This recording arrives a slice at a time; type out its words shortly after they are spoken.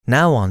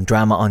Now on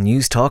Drama on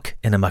Newstalk,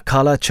 in a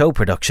Macalla Teo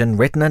production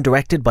written and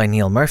directed by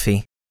Niall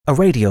Murphy, a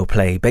radio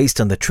play based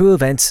on the true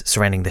events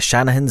surrounding the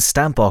Shanahan's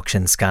stamp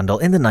auction scandal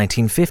in the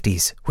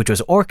 1950s, which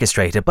was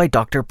orchestrated by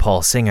Dr.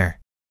 Paul Singer.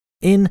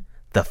 In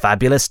The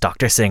Fabulous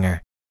Dr.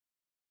 Singer.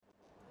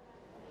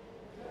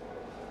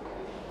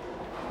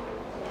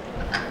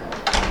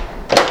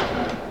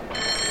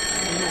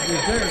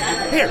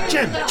 Here,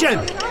 Jim,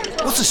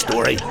 what's the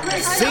story?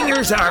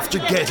 Singer's after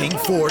getting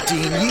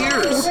 14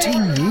 years.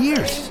 14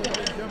 years?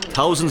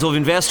 Thousands of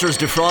investors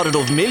defrauded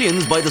of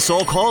millions by the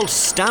so-called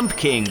Stamp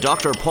King,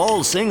 Dr.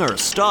 Paul Singer.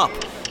 Stop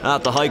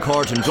at the High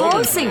Court in Dublin.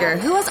 Paul Singer,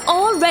 who has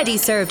already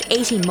served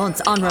 18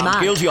 months on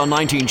remand. Guilty on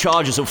 19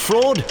 charges of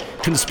fraud,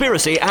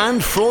 conspiracy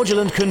and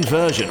fraudulent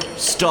conversion.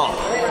 Stop.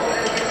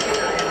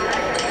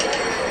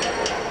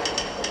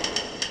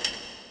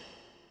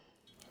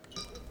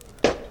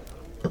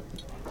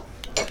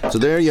 So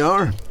there you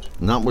are.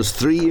 And that was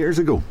 3 years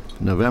ago,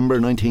 November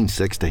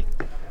 1960.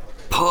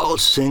 Paul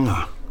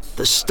Singer,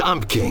 the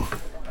Stamp King.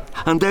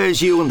 And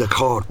there's you in the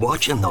court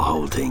watching the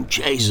whole thing.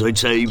 Jesus, I'd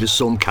say he was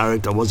some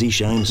character, was he,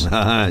 Shames?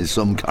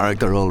 Some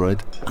character, all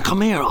right. And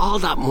come here, all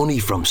that money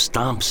from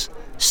stamps.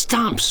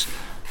 Stamps,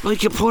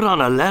 like you put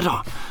on a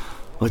letter.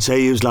 I'd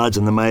say you lads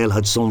in the Mail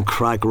had some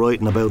crack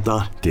writing about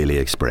that. Daily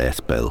Express,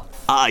 Bill.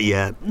 Ah,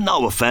 yeah,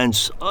 no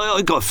offence.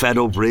 I got fed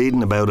up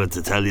reading about it,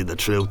 to tell you the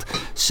truth.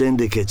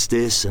 Syndicates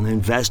this and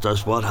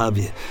investors, what have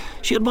you.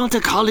 She'd want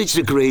a college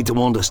degree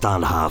to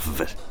understand half of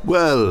it.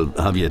 Well,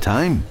 have you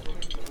time?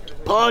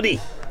 Paddy,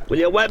 will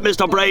you wet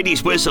Mr.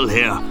 Brady's whistle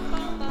here?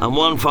 And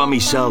one for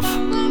myself.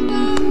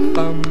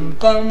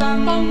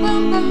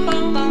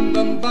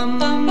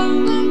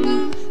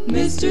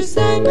 Mr.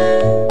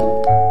 Sandman,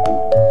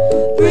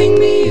 bring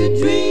me a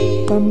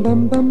dream.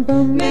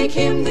 Make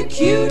him the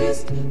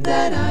cutest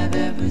that I've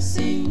ever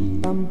seen.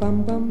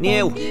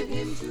 New.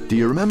 Do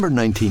you remember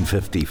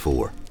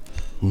 1954?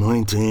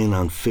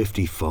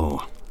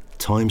 1954.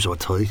 Times were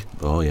tight.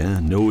 Oh yeah,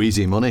 no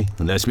easy money,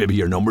 unless maybe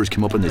your numbers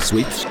came up in the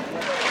sweeps.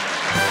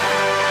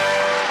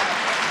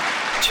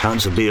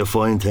 Chance would be a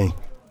fine thing.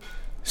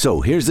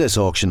 So here's this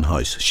auction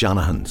house,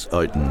 Shanahan's,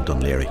 out in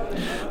Dunleary.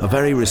 A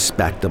very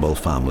respectable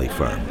family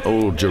firm.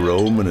 Old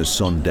Jerome and his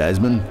son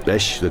Desmond,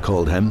 Bish they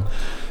called him,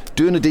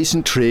 doing a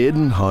decent trade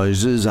in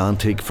houses,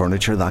 antique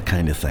furniture, that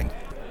kind of thing.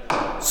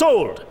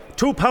 Sold!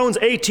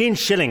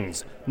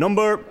 £2.18.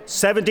 Number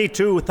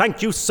 72,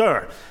 thank you,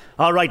 sir.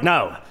 All right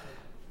now,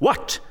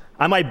 what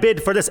am I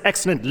bid for this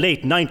excellent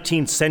late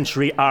 19th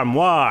century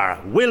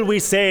armoire? Will we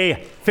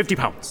say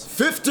 £50?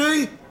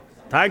 50?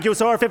 Thank you,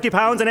 sir,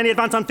 £50, and any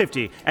advance on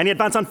 50? Any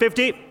advance on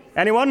 50?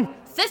 Anyone?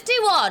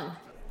 51.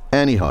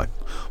 Anyhow,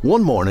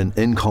 one morning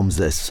in comes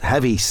this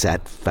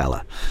heavy-set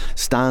fella.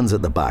 Stands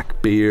at the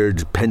back,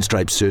 beard,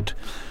 pinstripe suit.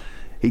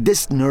 He'd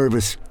this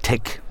nervous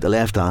tick. The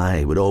left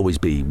eye would always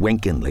be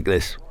winking like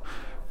this.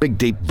 Big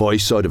deep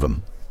voice out of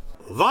him.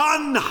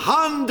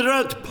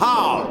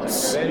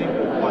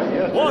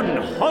 £100.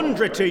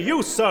 100 to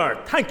you, sir.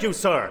 Thank you,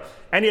 sir.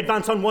 Any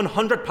advance on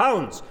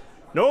 £100?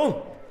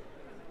 No?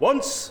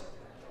 Once?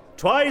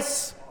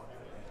 Twice?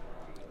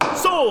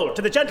 Sold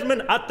to the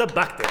gentleman at the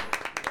back there.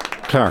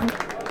 Clerk,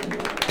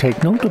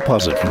 take no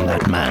deposit from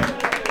that man.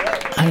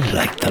 I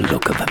like the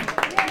look of him.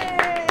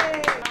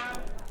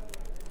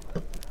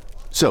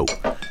 So,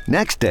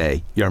 next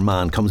day, your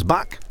man comes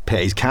back,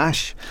 pays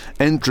cash,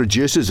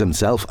 introduces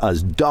himself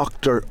as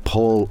Dr.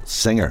 Paul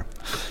Singer.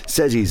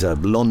 Says he's a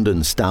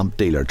London stamp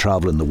dealer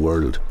travelling the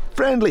world.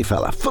 Friendly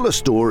fella, full of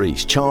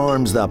stories,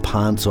 charms the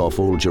pants off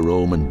old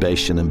Jerome and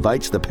Bish and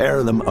invites the pair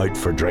of them out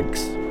for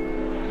drinks.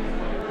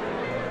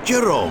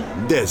 Jerome,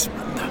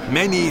 Desmond,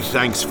 many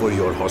thanks for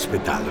your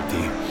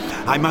hospitality.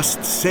 I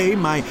must say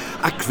my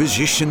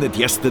acquisition at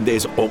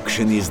yesterday's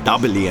auction is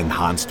doubly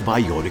enhanced by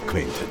your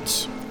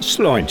acquaintance.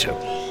 Slointo.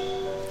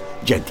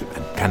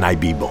 Gentlemen, can I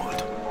be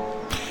bold?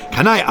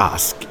 Can I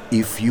ask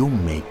if you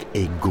make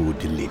a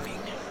good living?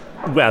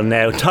 Well,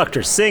 now,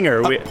 Dr.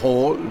 Singer...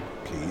 Paul,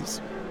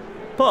 please.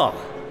 Paul,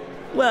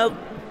 well,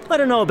 I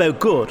don't know about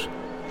good.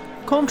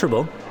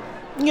 Comfortable.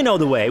 You know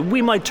the way.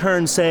 We might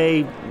turn,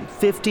 say,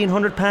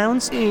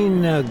 £1,500?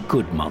 In a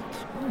good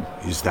month.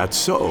 Is that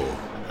so?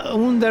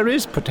 There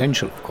is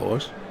potential, of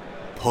course.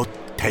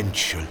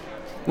 Potential.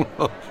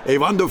 A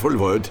wonderful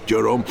word,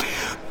 Jerome.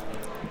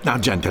 Now,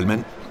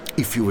 gentlemen,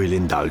 if you will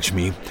indulge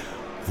me,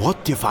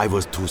 what if I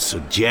was to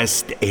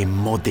suggest a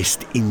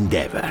modest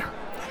endeavour?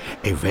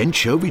 A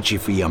venture which,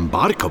 if we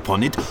embark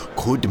upon it,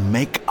 could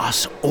make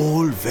us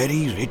all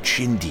very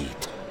rich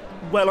indeed.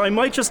 Well, I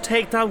might just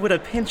take that with a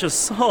pinch of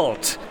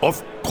salt.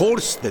 Of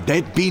course,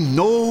 there'd be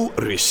no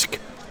risk.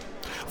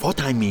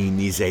 What I mean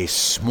is a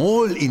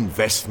small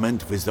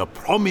investment with the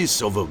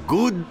promise of a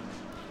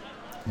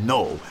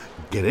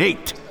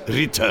great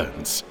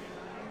returns.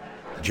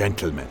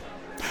 Gentlemen,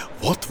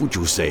 what would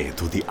you say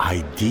to the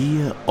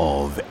idea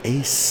of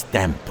a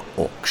stamp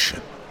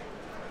auction?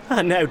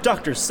 And now,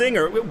 Dr.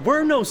 Singer,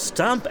 we're no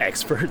stamp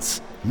experts.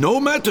 No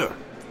matter.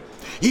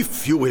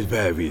 If you will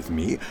bear with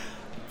me,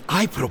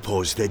 I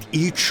propose that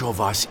each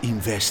of us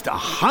invest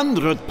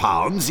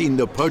 £100 in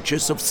the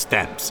purchase of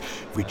stamps,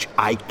 which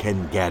I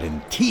can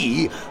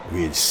guarantee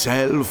will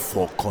sell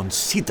for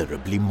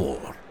considerably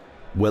more.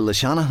 Well, the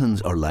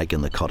Shanahans are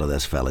liking the cut of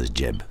this fella's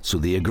jib, so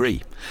they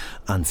agree.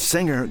 And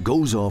Singer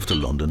goes off to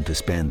London to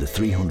spend the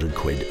 300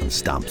 quid on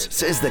stamps.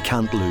 Says they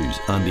can't lose,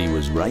 and he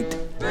was right.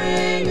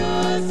 Bring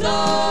us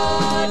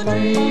our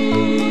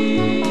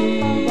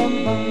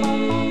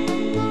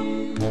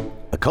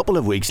A couple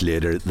of weeks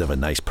later, they've a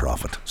nice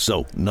profit.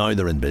 So now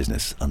they're in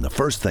business, and the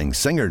first thing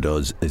Singer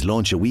does is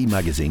launch a wee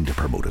magazine to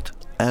promote it.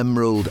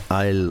 Emerald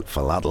Isle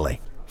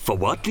Philately. For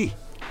whatly?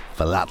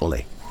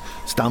 Philately.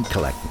 Stamp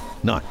collecting.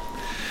 Now,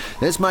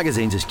 this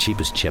magazine's as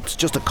cheap as chips,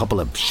 just a couple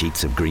of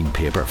sheets of green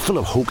paper full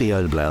of hokey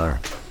old blather.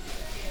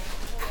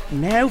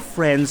 Now,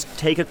 friends,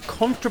 take a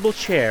comfortable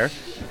chair,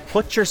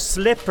 put your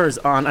slippers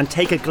on and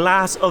take a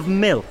glass of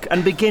milk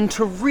and begin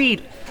to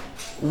read.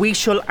 We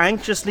shall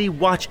anxiously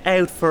watch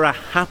out for a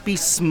happy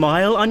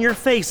smile on your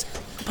face.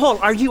 Paul,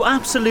 are you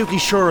absolutely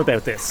sure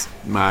about this?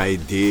 My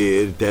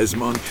dear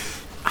Desmond,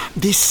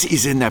 this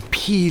is an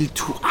appeal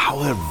to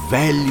our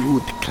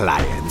valued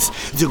clients,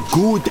 the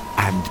good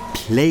and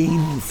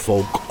plain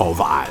folk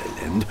of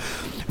Ireland.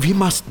 We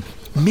must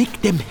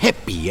make them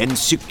happy and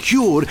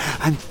secure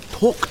and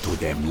talk to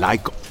them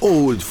like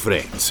old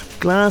friends.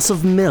 Glass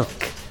of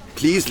milk.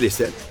 Please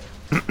listen.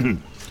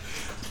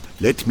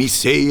 Let me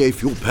say a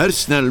few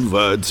personal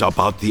words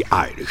about the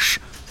Irish.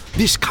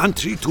 This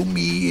country to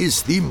me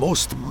is the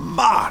most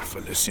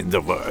marvellous in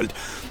the world.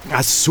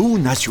 As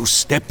soon as you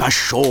step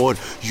ashore,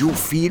 you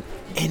feel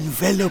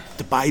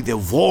enveloped by the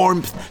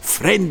warmth,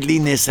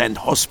 friendliness and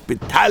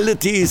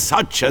hospitality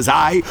such as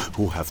I,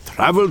 who have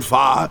travelled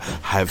far,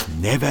 have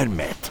never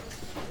met.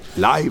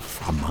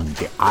 Life among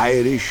the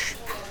Irish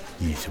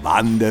is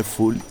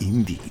wonderful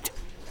indeed.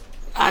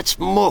 That's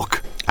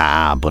muck.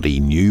 Ah, but he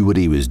knew what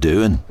he was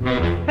doing.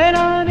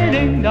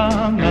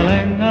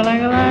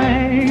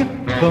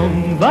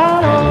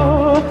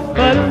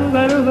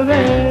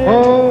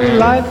 Oh,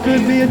 life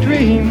could be a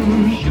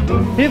dream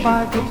if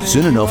I could.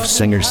 Soon enough,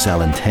 Singer's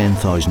selling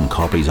 10,000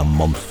 copies a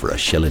month for a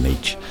shilling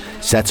each.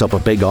 Sets up a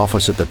big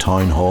office at the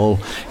town hall.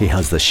 He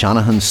has the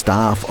Shanahan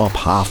staff up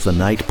half the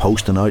night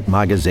posting out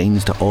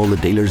magazines to all the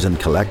dealers and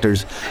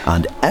collectors,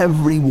 and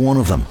every one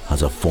of them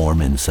has a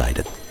form inside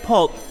it.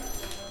 Paul,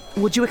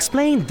 would you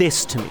explain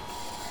this to me?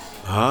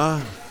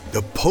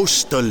 The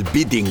postal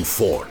bidding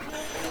form.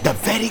 The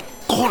very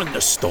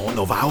cornerstone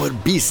of our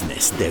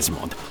business,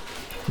 Desmond.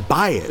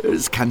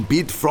 Buyers can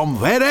bid from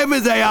wherever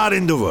they are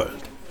in the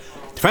world.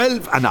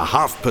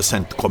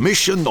 12.5%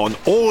 commission on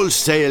all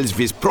sales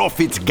with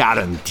profits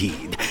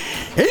guaranteed.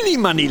 Any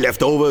money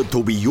left over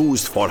to be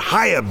used for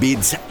higher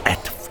bids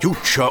at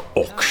future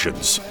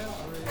auctions.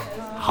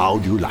 How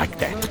do you like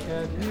that?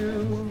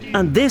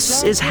 And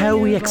this is how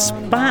we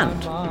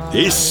expand.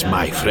 This,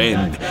 my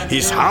friend,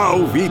 is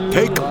how we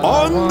take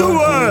on the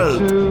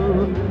world.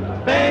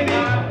 Baby,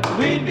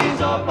 we'd be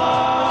so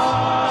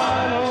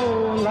far.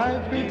 Oh,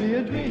 life could be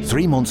a dream.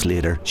 3 months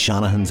later,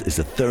 Shanahan's is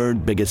the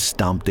third biggest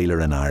stamp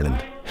dealer in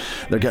Ireland.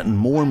 They're getting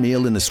more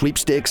mail in the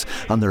sweepstakes,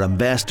 and their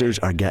investors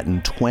are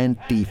getting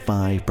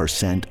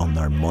 25% on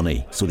their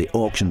money, so the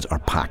auctions are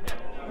packed.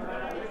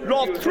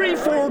 Lot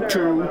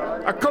 342,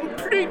 a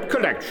complete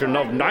collection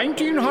of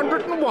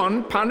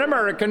 1901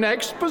 Pan-American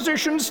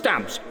Exposition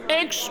stamps.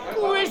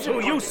 Exquisite. To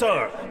you,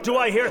 sir. Do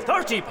I hear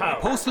 £30?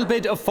 Postal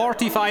bid of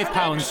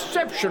 £45.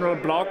 Exceptional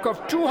block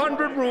of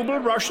 200 ruble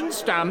Russian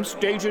stamps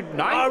dated 19...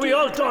 Are we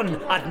all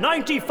done at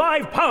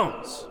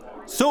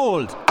 £95?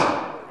 Sold.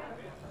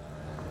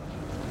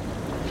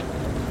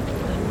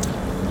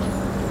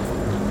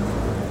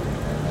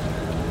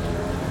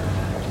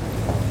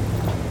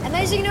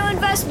 Amazing new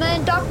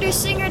investment. Dr.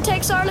 Singer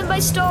takes Ireland by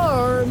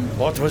storm.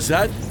 What was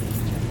that?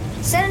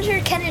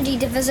 Senator Kennedy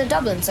to visit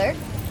Dublin, sir.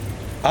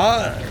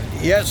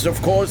 Yes, of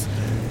course.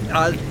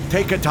 I'll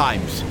take a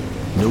Times.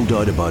 No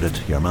doubt about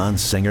it, your man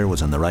Singer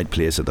was in the right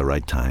place at the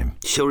right time.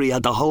 Sure, he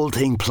had the whole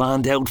thing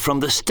planned out from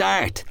the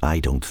start. I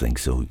don't think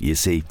so. You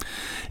see,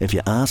 if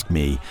you ask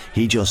me,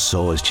 he just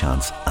saw his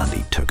chance and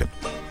he took it.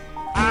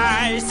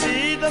 I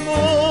see the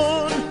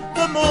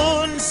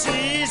moon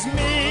sees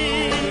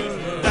me,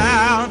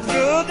 down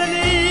through the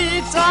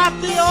leaves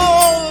of the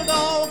old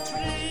oak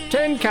tree.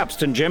 10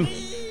 Capstan, Jim.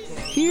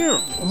 Here,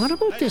 what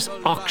about this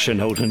auction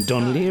out in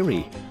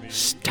Dunleary?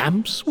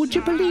 Stamps, would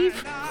you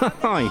believe?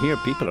 I hear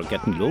people are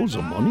getting loads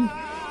of money.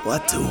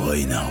 What do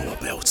I know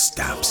about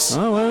stamps?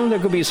 Oh, well, they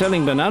could be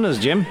selling bananas,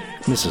 Jim.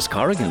 Mrs.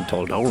 Corrigan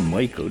told our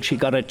Michael she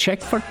got a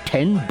cheque for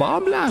 10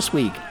 bob last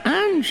week,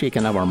 and she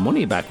can have her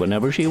money back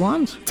whenever she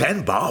wants.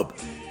 10 bob?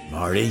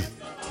 Marty,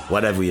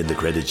 what have we in the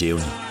credit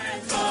union?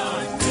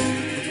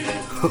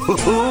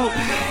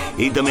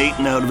 He'd them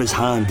eating out of his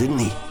hand, didn't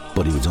he?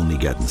 But he was only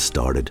getting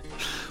started.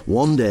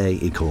 One day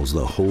he calls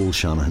the whole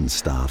Shanahan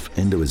staff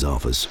into his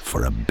office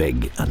for a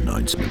big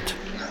announcement.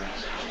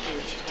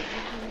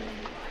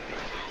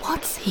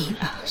 What's he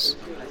at?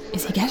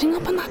 Is he getting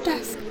up on that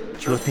desk?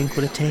 Do you think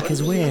will it take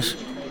his weight?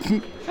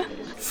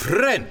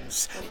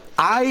 Friends,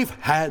 I've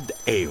had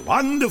a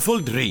wonderful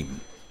dream.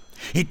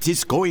 It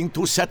is going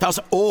to set us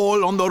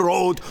all on the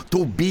road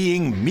to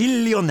being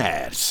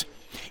millionaires.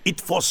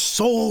 It was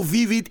so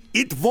vivid,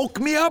 it woke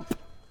me up.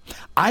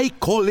 I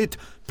call it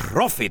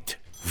profit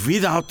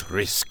without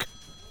risk.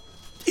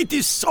 It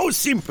is so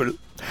simple.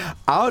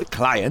 Our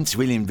clients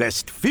will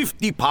invest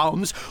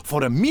 £50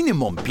 for a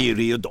minimum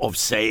period of,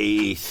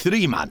 say,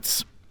 3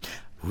 months.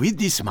 With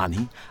this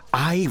money,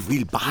 I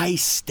will buy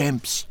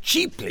stamps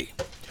cheaply.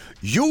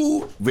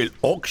 You will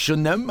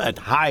auction them at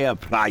higher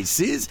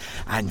prices,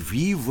 and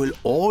we will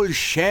all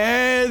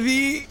share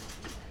the...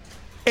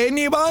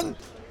 Anyone?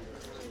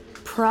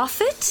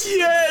 Profit?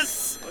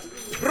 Yes!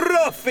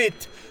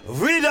 Profit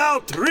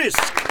without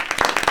risk.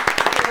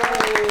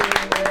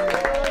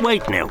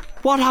 Wait now,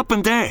 what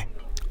happened there?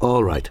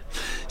 All right.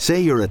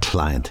 Say you're a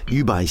client.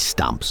 You buy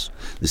stamps.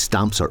 The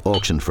stamps are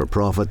auctioned for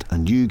profit,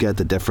 and you get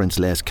the difference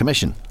less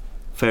commission.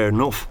 Fair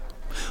enough.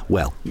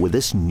 Well, with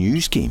this new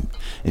scheme,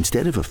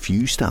 instead of a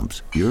few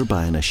stamps, you're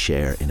buying a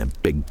share in a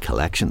big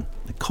collection.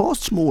 It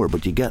costs more,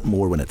 but you get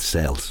more when it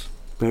sells.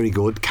 Very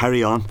good.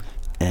 Carry on.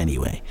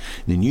 Anyway,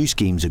 the new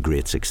scheme's a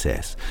great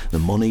success. The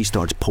money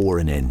starts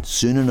pouring in.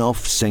 Soon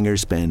enough,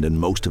 Singer's spending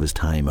most of his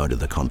time out of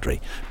the country,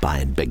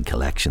 buying big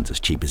collections as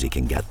cheap as he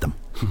can get them.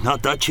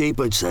 Not that cheap,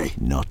 I'd say.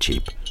 Not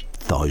cheap.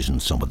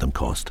 Thousands some of them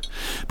cost.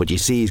 But you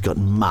see, he's got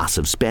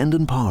massive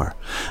spending power.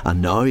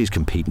 And now he's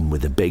competing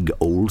with the big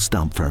old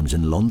stamp firms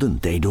in London.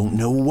 They don't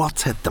know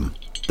what's hit them.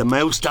 The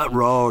mouse that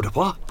roared,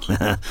 what?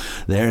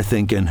 They're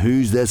thinking,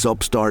 who's this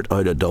upstart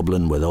out of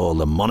Dublin with all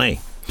the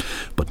money?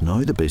 But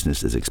now the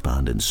business is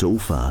expanding so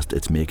fast,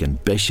 it's making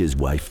Bish's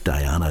wife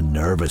Diana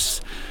nervous.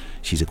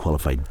 She's a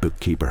qualified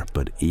bookkeeper,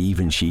 but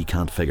even she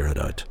can't figure it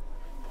out.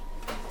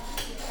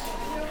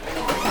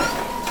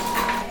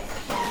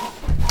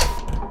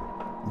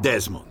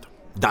 Desmond,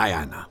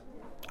 Diana,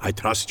 I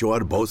trust you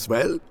are both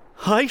well?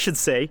 I should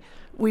say,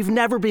 we've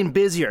never been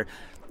busier.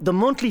 The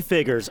monthly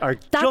figures are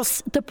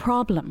That's the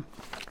problem.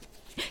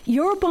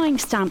 You're buying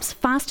stamps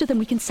faster than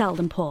we can sell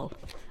them, Paul.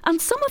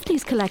 And some of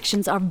these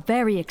collections are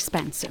very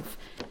expensive.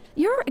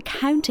 Your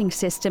accounting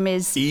system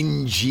is...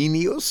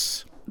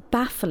 ingenious?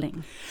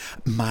 Baffling.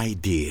 My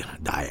dear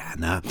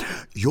Diana,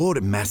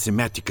 your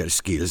mathematical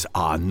skills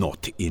are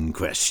not in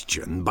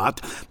question,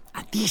 but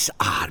these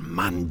are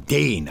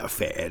mundane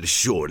affairs,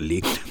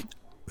 surely.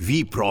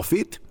 We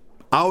profit,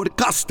 our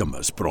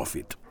customers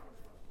profit.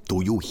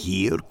 Do you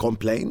hear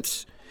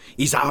complaints?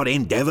 Is our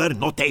endeavour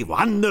not a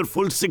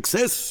wonderful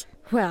success?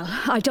 Well,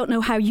 I don't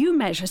know how you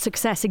measure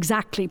success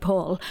exactly,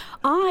 Paul.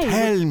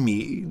 Tell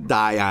me,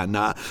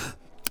 Diana,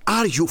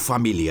 are you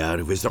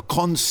familiar with the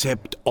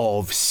concept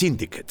of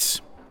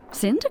syndicates?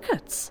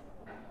 Syndicates?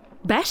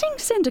 Betting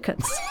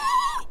syndicates?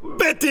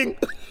 Betting?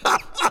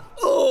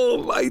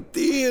 Oh, my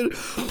dear.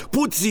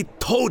 Put the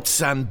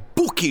totes and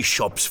bookie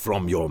shops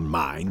from your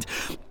mind.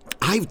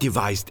 I've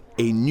devised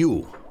a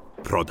new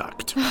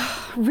product.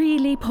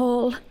 Really,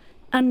 Paul?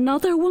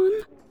 Another one?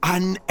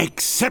 An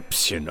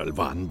exceptional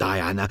one,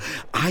 Diana.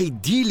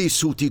 Ideally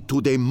suited to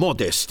the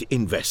modest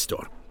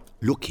investor.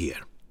 Look here.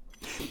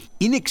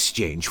 In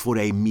exchange for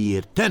a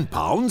mere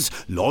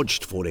 £10,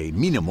 lodged for a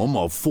minimum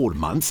of 4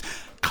 months,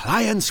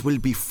 clients will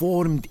be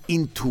formed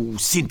into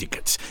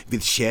syndicates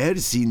with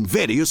shares in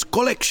various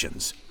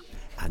collections.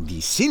 And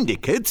these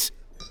syndicates...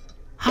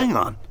 Hang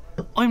on,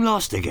 I'm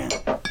lost again.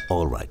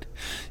 All right.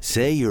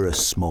 Say you're a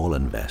small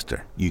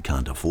investor. You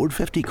can't afford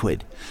 50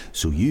 quid,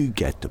 so you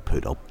get to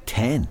put up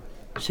 10.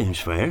 Seems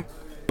fair.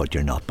 But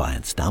you're not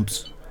buying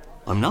stamps.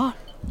 I'm not?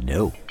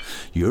 No.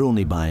 You're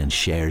only buying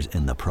shares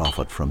in the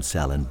profit from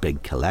selling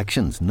big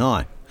collections.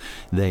 Now,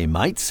 they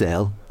might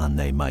sell and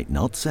they might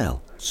not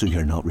sell. So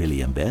you're not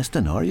really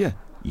investing, are you?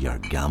 You're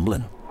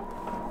gambling.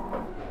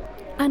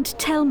 And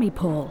tell me,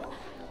 Paul,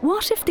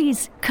 what if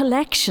these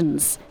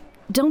collections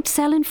don't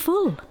sell in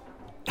full?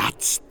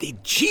 That's the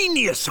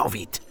genius of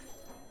it.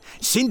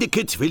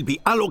 Syndicates will be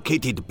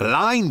allocated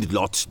blind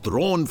lots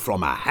drawn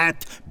from a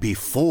hat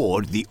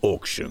before the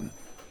auction.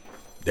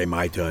 They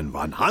might earn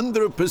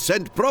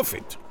 100%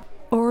 profit.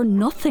 Or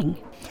nothing.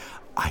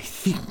 I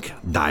think,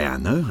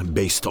 Diana,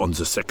 based on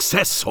the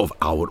success of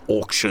our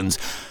auctions,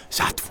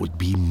 that would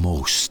be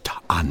most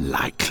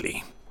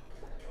unlikely.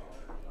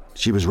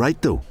 She was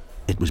right, though.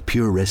 It was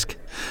pure risk.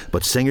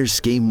 But Singer's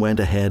scheme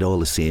went ahead all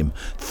the same.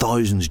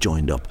 Thousands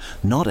joined up.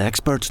 Not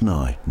experts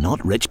now,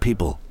 not rich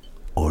people.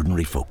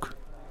 Ordinary folk.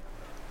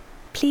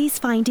 Please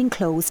find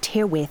enclosed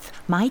herewith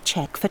my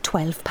cheque for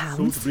 £12.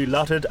 Soon to be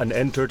allotted and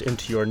entered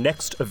into your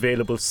next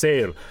available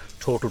sale.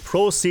 Total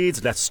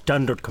proceeds, less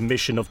standard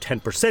commission of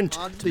 10%.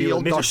 On the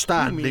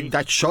understanding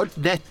that should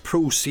net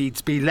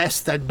proceeds be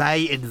less than my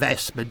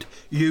investment,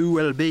 you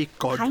will make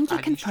good. Kindly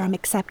confirm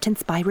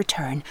acceptance by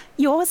return.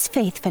 Yours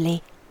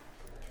faithfully.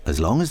 As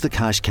long as the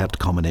cash kept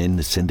coming in,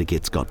 the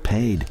syndicates got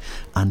paid.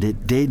 And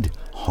it did.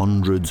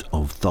 Hundreds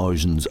of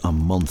thousands a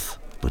month.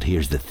 But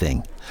here's the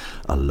thing.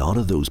 A lot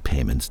of those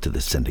payments to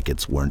the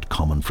syndicates weren't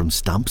coming from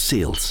stamp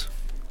sales.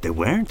 They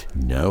weren't?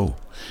 No.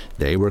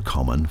 They were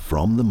coming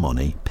from the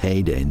money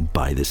paid in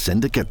by the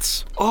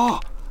syndicates. Oh,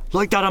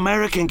 Like that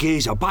American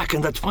geezer back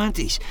in the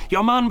 20s.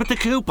 Your man with the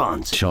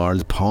coupons.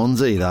 Charles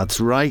Ponzi,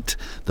 that's right.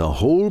 The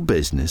whole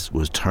business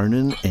was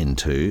turning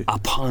into a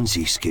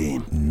Ponzi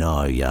scheme.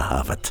 Now you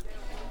have it.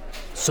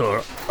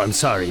 Sir, I'm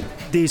sorry.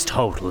 These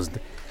totals,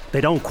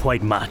 they don't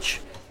quite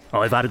match.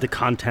 I've added the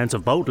contents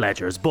of both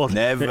ledgers, but...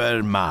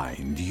 Never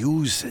mind.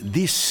 Use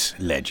this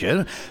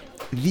ledger,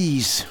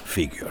 these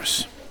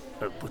figures.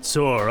 But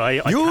sir, I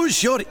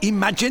Use your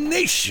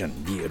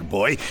imagination, dear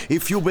boy.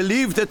 If you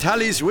believe the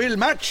tallies will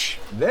match,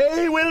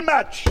 they will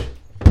match.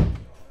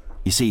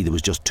 You see, there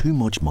was just too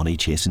much money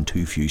chasing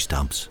too few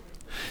stamps.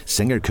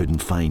 Singer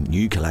couldn't find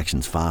new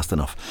collections fast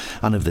enough,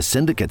 and if the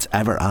syndicates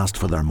ever asked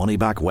for their money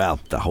back, well,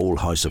 the whole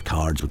house of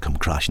cards would come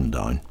crashing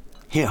down.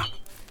 Here,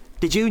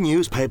 did you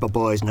newspaper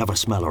boys never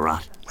smell a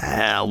rat?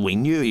 Well, we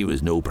knew he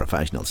was no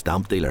professional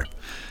stamp dealer.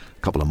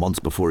 A couple of months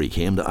before he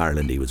came to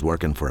Ireland, he was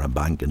working for a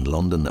bank in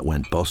London that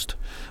went bust.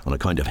 On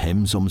account of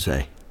him, some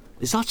say.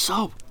 Is that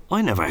so?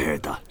 I never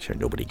heard that. Sure,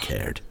 nobody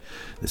cared.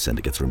 The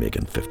syndicates were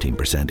making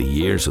 15% a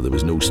year, so there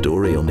was no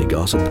story, only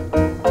gossip.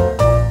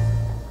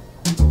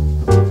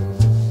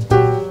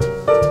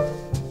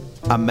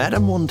 I met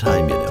him one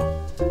time, you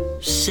know.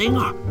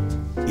 Singer?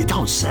 You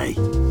don't say.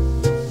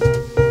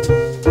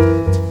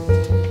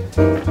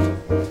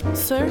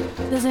 Sir,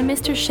 there's a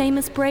Mr.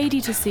 Seamus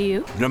Brady to see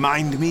you.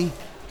 Remind me?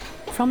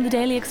 From the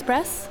Daily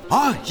Express?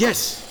 Ah,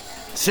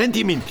 yes. Send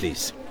him in,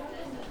 please.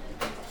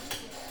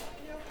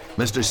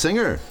 Mr.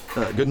 Singer,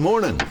 good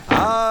morning.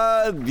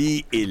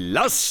 The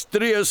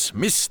illustrious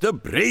Mr.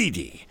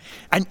 Brady.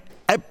 An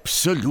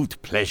absolute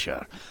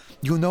pleasure.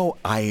 You know,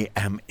 I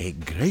am a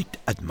great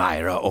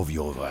admirer of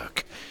your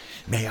work.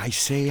 May I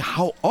say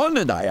how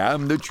honoured I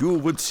am that you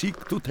would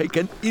seek to take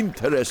an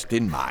interest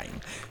in mine.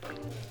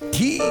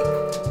 Tea?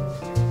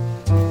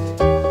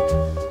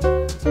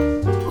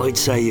 I'd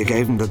say you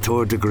gave him the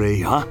third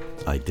degree, huh?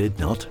 I did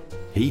not.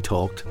 He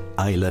talked,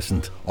 I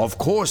listened. Of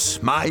course,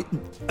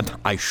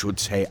 I should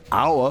say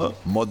our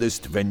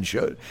modest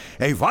venture,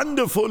 a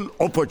wonderful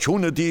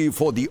opportunity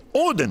for the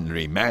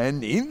ordinary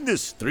man in the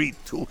street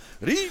to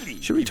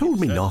really... Sure, he told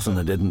me nothing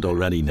I didn't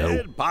already know.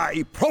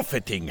 Thereby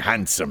profiting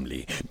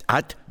handsomely,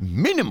 at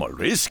minimal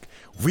risk,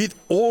 with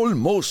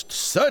almost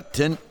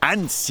certain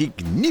and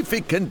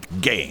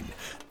significant gain.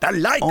 The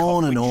like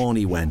on and on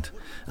he went.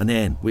 And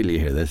then, will you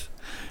hear this?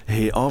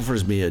 He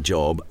offers me a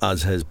job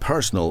as his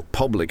personal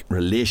public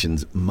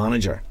relations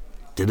manager.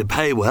 Did it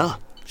pay well?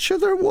 Sure,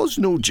 there was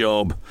no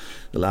job.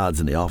 The lads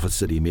in the office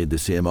said he made the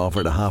same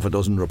offer to half a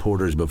dozen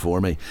reporters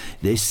before me.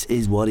 This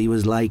is what he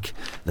was like.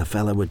 The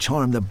fella would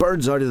charm the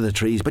birds out of the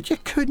trees, but you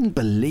couldn't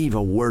believe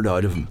a word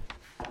out of him.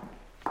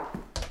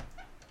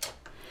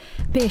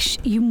 Bish,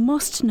 you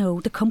must know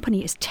the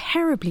company is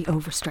terribly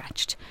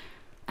overstretched.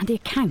 And the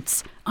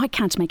accounts, I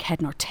can't make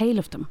head nor tail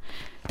of them.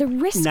 The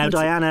risk... Now,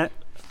 Diana,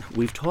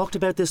 we've talked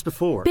about this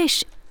before.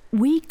 Bish,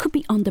 we could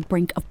be on the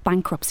brink of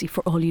bankruptcy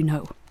for all you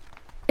know.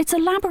 It's a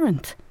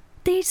labyrinth.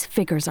 These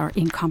figures are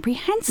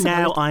incomprehensible.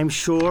 Now, I'm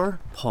sure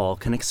Paul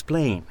can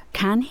explain.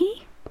 Can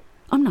he?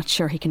 I'm not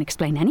sure he can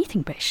explain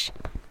anything, Bish.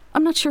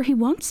 I'm not sure he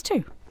wants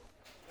to.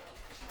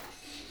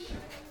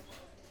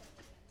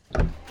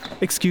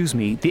 Excuse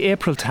me, the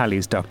April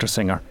tallies, Dr.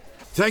 Singer.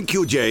 Thank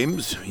you,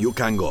 James. You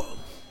can go.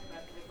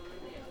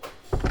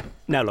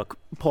 Now look,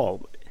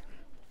 Paul,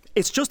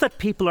 it's just that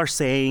people are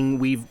saying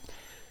we've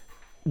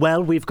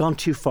gone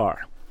too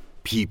far.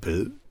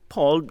 People?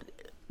 Paul,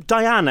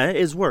 Diana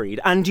is worried,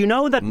 and you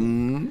know that...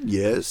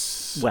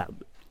 Yes? Well,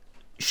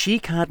 she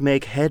can't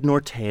make head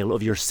nor tail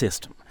of your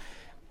system.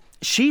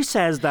 She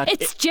says that...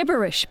 It's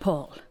gibberish,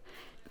 Paul.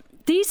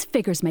 These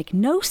figures make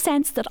no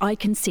sense that I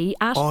can see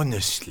at...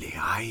 Honestly,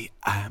 I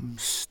am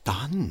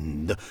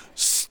stunned.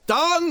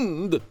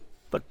 Stunned!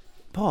 But,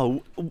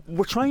 Paul,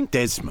 we're trying...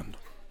 Desmond.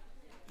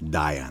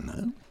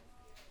 Diana,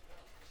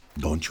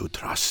 don't you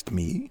trust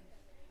me?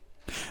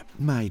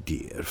 My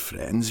dear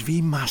friends,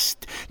 we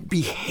must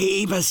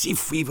behave as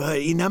if we were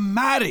in a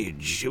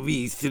marriage,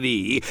 we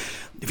three.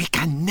 We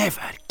can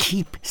never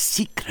keep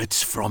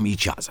secrets from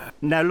each other.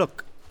 Now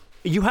look,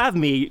 you have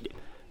me,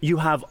 you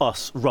have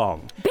us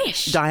wrong.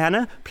 Bish!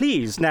 Diana,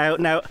 please,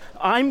 now,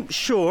 I'm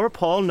sure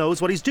Paul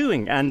knows what he's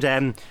doing, and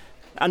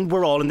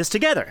we're all in this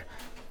together,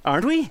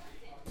 aren't we?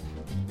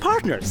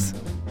 Partners.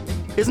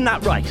 Isn't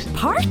that right?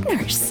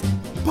 Partners?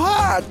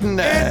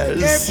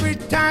 Partners! Every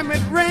time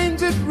it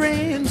rains,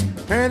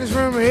 panties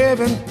from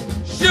heaven.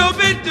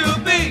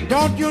 Shooby-dooby!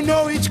 Don't you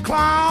know each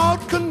cloud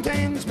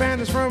contains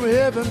panties from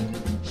heaven?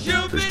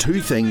 There's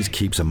two things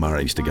keeps a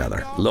marriage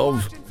together.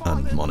 Love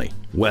and money.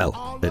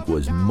 Well, it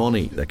was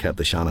money that kept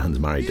the Shanahans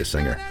married to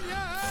Singer.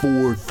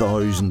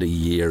 4,000 a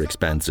year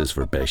expenses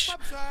for Bish.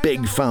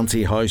 Big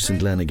fancy house in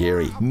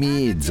Glenageary,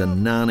 maids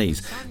and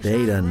nannies.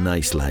 They had a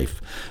nice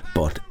life,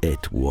 but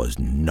it was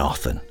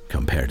nothing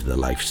compared to the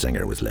life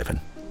Singer was living.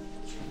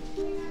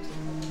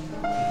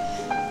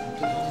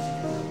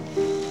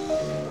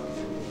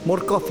 More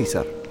coffee,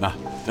 sir.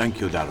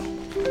 Thank you, Darrow.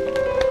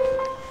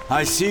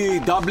 I see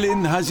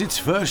Dublin has its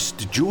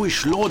first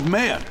Jewish Lord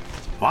Mayor.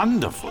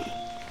 Wonderful.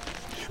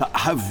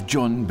 Have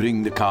John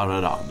bring the car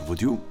around, would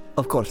you?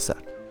 Of course, sir.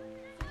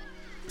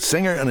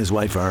 Singer and his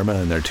wife Irma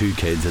and their 2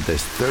 kids at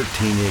this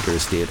 13-acre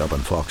estate up in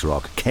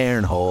Foxrock,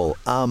 Cairn Hall,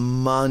 a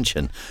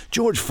mansion.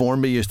 George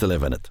Formby used to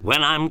live in it.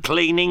 When I'm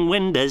cleaning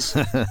windows.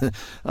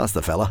 That's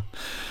the fella.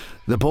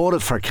 They bought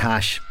it for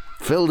cash,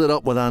 filled it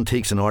up with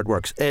antiques and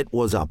artworks. It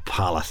was a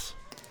palace.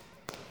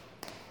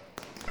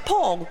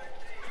 Paul,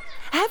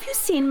 have you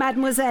seen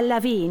Mademoiselle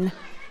Lavigne?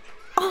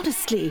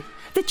 Honestly,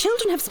 the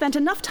children have spent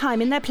enough time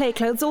in their play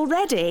clothes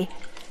already.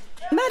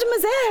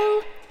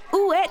 Mademoiselle,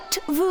 où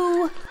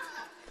êtes-vous?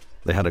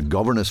 They had a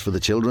governess for the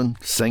children,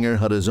 Singer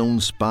had his own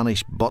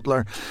Spanish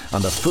butler,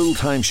 and a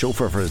full-time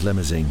chauffeur for his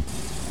limousine.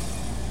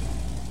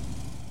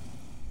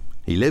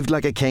 He lived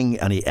like a king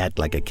and he ate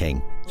like a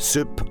king.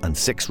 Soup and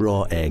 6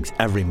 raw eggs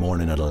every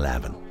morning at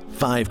 11.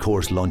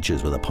 5-course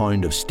lunches with a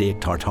pound of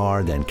steak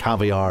tartare, then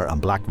caviar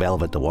and black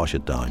velvet to wash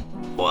it down.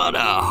 What a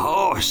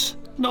horse!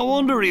 No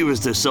wonder he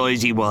was the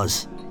size he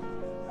was.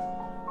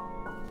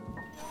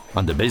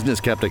 And the business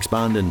kept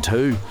expanding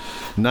too.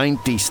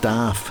 90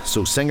 staff,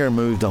 so Singer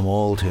moved them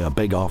all to a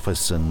big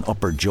office in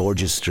Upper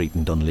George's Street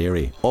in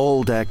Dunleary,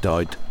 all decked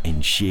out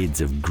in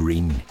shades of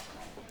green.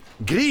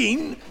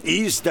 Green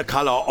is the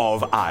colour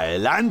of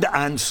Ireland,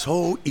 and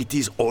so it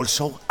is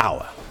also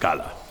our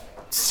colour.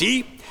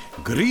 See?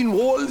 Green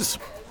walls,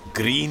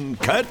 green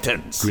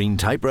curtains. Green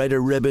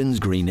typewriter ribbons,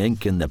 green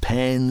ink in the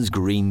pens,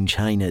 green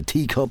china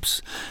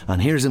teacups,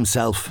 and here's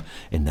himself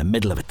in the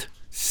middle of it,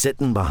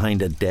 sitting behind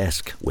a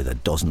desk with a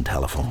dozen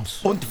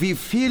telephones. Und wie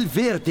viel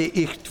werde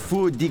ich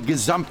für die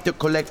gesamte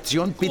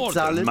Kollektion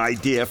bezahlen? My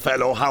dear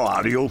fellow, how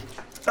are you?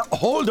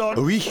 Hold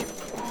on. Oui,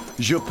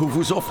 je peux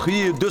vous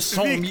offrir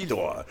 200 000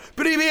 $.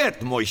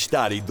 Привет, мой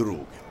старый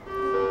друг.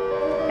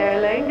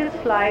 Aer Lingus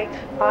flight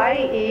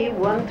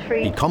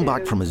IE132. He'd come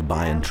back from his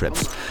buying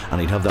trips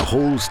and he'd have the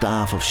whole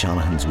staff of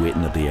Shanahan's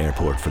waiting at the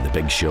airport for the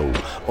big show.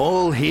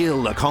 All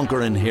hail the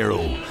conquering hero.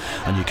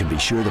 And you can be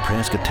sure the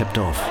press get tipped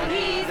off.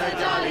 He's a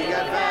jolly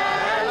good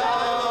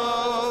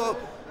fellow,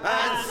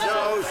 and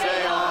so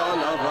say all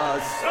of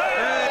us.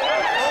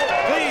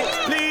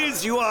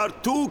 Please, you are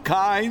too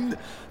kind.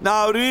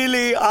 Now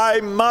really, I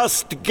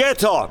must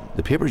get on.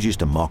 The papers used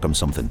to mock him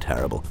something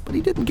terrible, but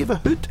he didn't give a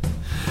hoot.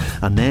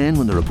 And then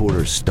when the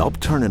reporters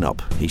stopped turning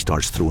up, he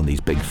starts throwing these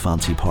big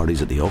fancy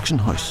parties at the auction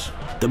house.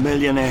 The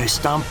Millionaire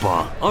Stamp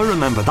Bar. I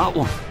remember that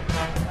one.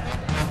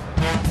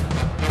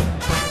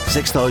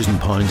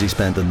 £6,000 he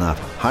spent on that.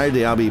 Hired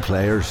the Abbey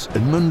Players,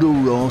 Edmundo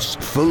Ross,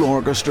 full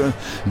orchestra.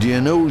 Do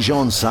you know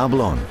Jean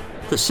Sablon?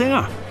 The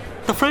singer.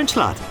 The French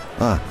lad.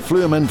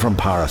 Flew him in from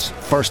Paris,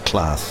 first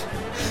class.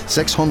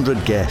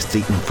 600 guests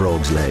eating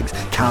frog's legs,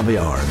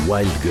 caviar and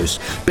wild goose,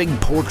 big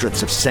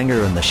portraits of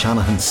Singer and the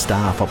Shanahan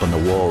staff up on the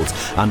walls,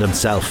 and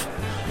himself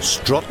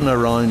strutting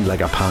around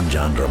like a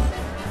panjandrum.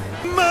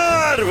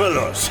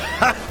 Marvellous!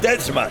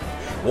 Desmond,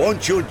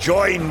 won't you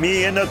join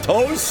me in a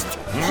toast?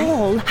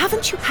 Paul,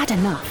 haven't you had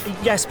enough?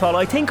 Yes, Paul,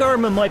 I think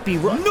Irma might be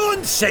right.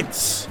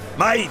 Nonsense!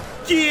 My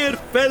dear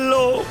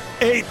fellow,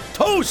 a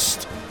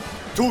toast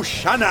to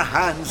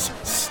Shanahan's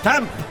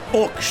stamp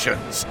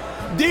auctions.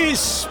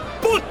 This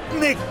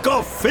Sputnik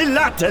of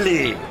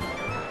Philately!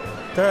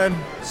 The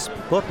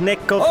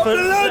Sputnik of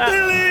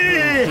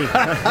Philately!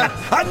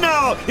 And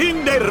now,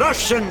 in the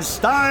Russian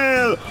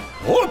style,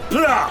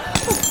 Hoopla!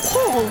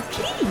 Paul,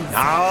 please!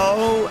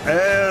 Now,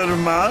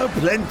 Irma,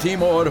 plenty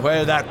more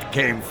where that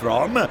came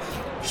from.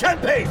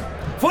 Champagne!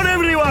 For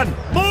everyone!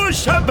 More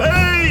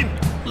champagne!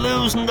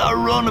 Losing the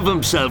run of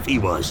himself he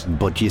was.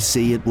 But you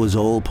see, it was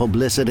all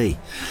publicity.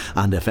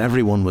 And if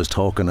everyone was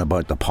talking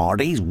about the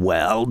parties,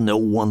 well, no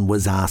one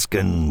was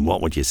asking, what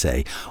would you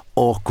say,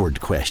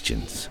 awkward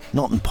questions.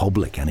 Not in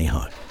public,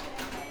 anyhow.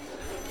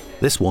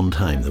 This one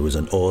time there was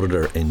an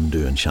auditor in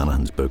doing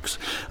Shanahan's books.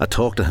 I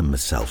talked to him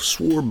myself,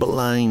 swore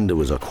blind there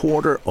was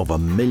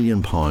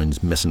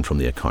 £250,000 missing from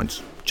the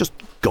accounts. Just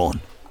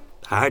gone.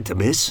 Hard to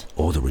miss.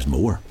 Oh, there was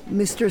more.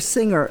 Mr.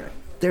 Singer,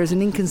 there's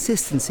an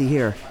inconsistency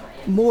here.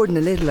 More than a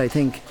little, I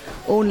think.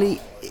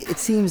 Only it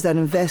seems that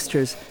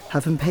investors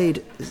have been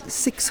paid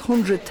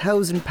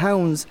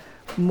 £600,000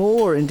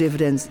 more in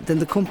dividends than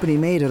the company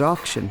made at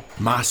auction.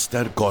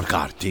 Master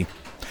Gorgarty,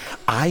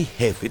 I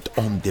have it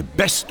on the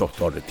best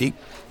authority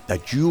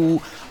that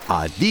you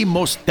are the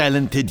most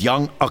talented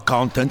young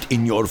accountant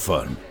in your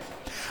firm.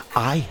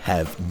 I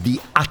have the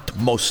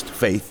utmost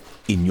faith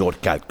in your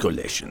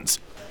calculations.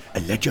 A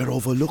ledger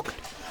overlooked,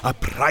 a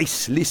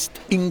price list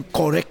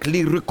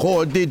incorrectly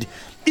recorded.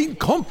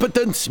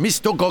 Incompetence,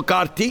 Mr.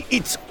 Gorgarty,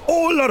 it's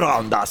all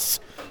around us.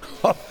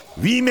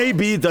 We may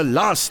be the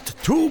last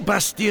 2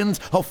 bastions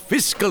of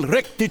fiscal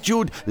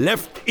rectitude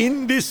left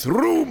in this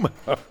room.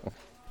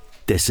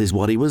 This is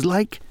what he was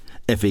like.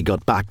 If he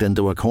got backed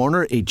into a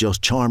corner, he'd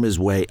just charm his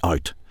way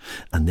out.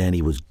 And then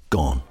he was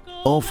gone,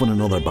 off on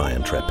another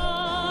buying trip.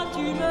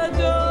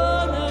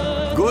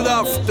 Good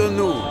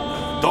afternoon,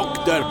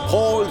 Dr.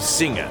 Paul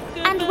Singer.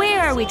 And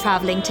where are we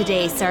travelling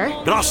today, sir?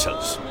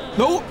 Brussels.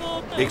 No,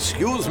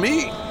 excuse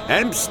me,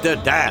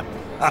 Amsterdam.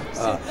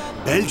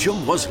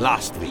 Belgium was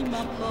last week.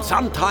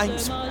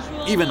 Sometimes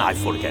even I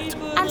forget.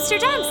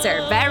 Amsterdam,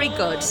 sir. Very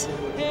good.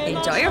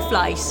 Enjoy your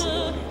flight.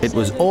 It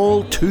was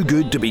all too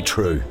good to be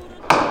true.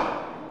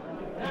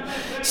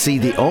 See,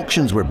 the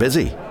auctions were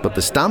busy, but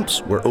the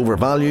stamps were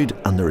overvalued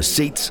and the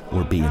receipts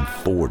were being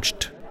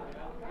forged.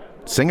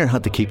 Singer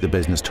had to keep the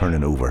business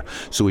turning over,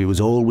 so he was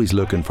always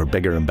looking for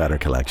bigger and better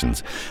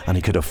collections, and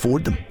he could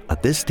afford them.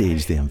 At this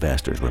stage, the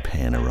investors were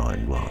paying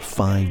around,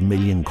 £5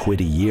 million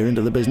a year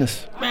into the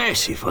business.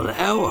 Merciful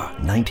hour.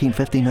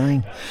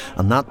 1959.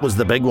 And that was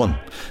the big one.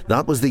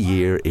 That was the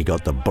year he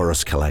got the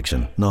Burris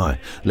collection. Now,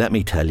 let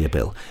me tell you,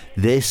 Bill,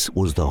 this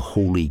was the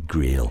holy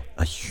grail.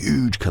 A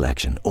huge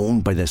collection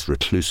owned by this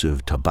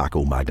reclusive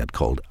tobacco magnate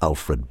called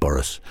Alfred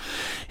Burris.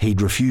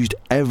 He'd refused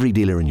every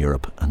dealer in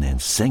Europe, and then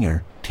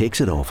Singer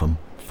takes it off him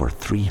for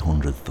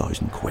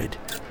 £300,000.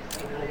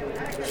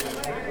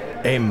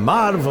 A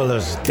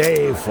marvellous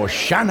day for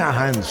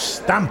Shanahan's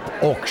stamp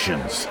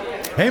auctions.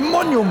 A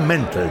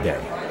monumental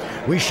day.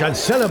 We shall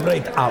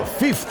celebrate our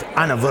 5th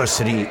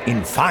anniversary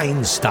in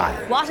fine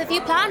style. What have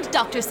you planned,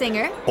 Dr.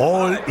 Singer?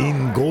 All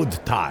in good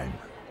time.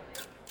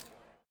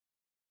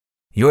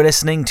 You're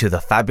listening to The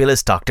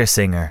Fabulous Dr.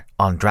 Singer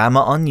on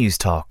Drama on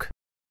Newstalk.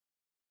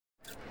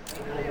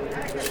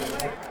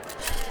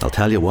 I'll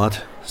tell you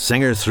what,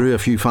 Singer threw a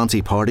few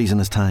fancy parties in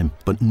his time,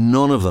 but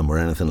none of them were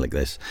anything like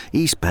this.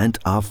 He spent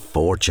a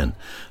fortune.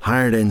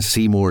 Hired in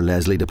Seymour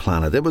Leslie to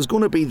plan it. It was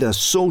going to be the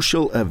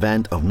social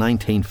event of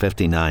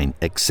 1959,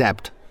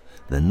 except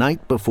the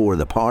night before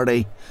the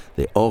party,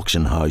 the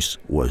auction house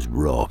was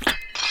robbed.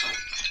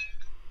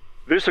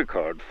 This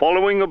occurred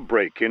following a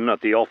break-in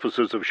at the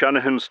offices of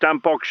Shanahan's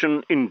stamp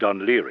auction in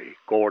Dunleary.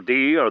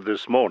 Gardaí are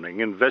this morning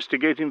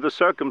investigating the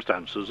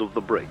circumstances of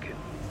the break-in.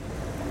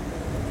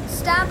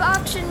 Stamp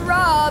auction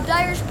robbed,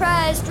 Irish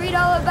press, read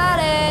all about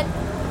it.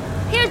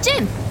 Here,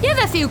 Jim, you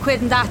have a few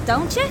quid in that,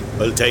 don't you?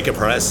 I'll take a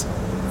press.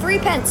 3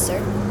 pence,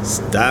 sir.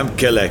 Stamp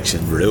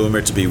collection,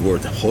 rumoured to be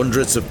worth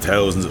hundreds of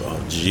thousands.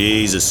 Oh,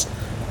 Jesus.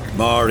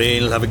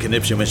 Maureen will have a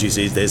conniption when she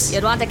sees this.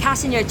 You'd want to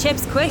cash in your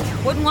chips quick.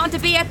 Wouldn't want to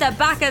be at the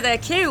back of the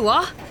queue,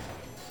 what?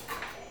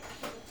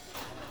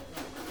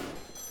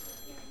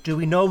 Do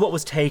we know what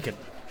was taken?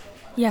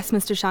 Yes,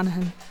 Mr.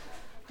 Shanahan.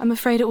 I'm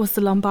afraid it was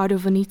the Lombardo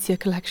Venezia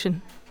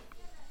collection.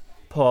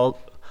 Paul,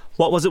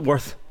 what was it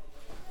worth?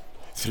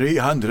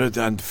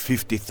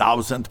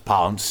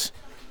 £350,000.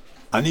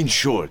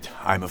 Uninsured,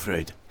 I'm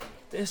afraid.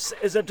 This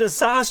is a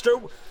disaster.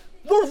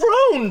 We're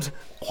ruined!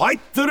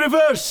 Quite the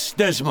reverse,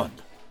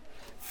 Desmond.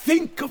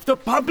 Think of the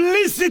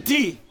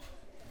publicity!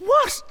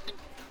 What?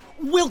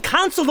 We'll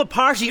cancel the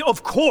party,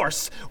 of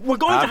course. We're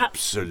going to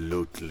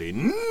Absolutely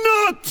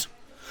not!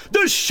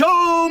 The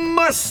show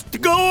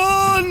must go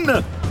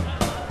on!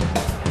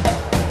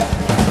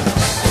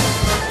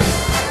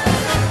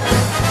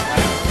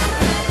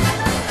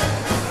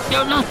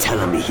 You're not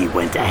telling me he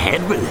went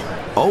ahead with it?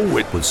 Oh,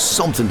 it was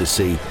something to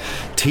see.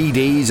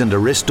 TDs and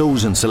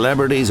aristos and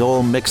celebrities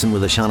all mixing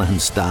with the Shanahan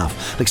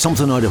staff, like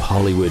something out of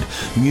Hollywood.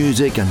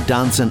 Music and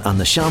dancing and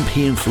the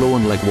champagne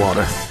flowing like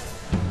water.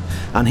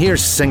 And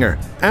here's Singer,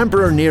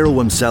 Emperor Nero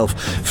himself,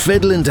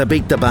 fiddling to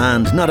beat the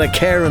band, not a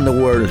care in the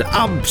world,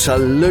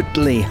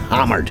 absolutely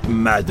hammered.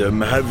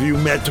 Madam, have you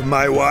met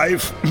my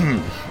wife?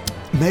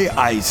 May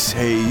I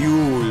say you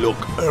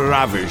look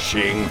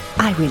ravishing.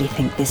 I really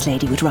think this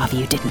lady would rather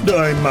you didn't.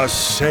 I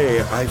must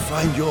say, I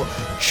find your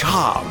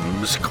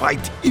charms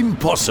quite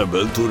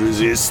impossible to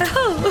resist.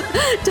 Oh,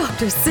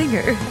 Dr.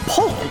 Singer.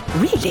 Paul,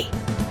 really?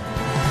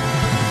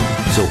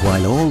 So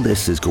while all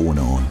this is going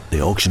on,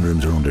 the auction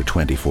rooms are under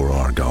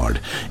 24-hour guard.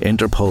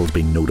 Interpol's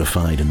been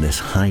notified and this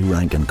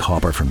high-ranking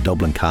copper from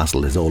Dublin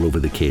Castle is all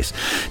over the case.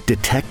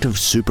 Detective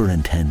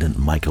Superintendent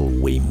Michael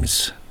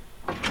Weems.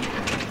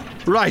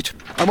 Right,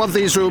 I want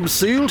these rooms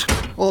sealed,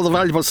 all the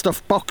valuable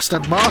stuff boxed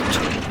and marked.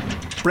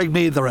 Bring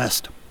me the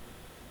rest.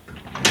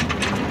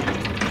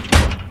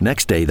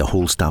 Next day, the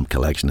whole stamp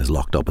collection is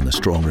locked up in the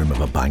strong room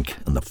of a bank,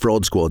 and the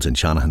fraud squad's in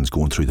Shanahan's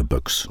going through the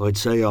books. I'd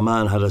say your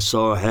man had a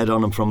sore head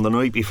on him from the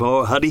night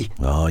before, had he?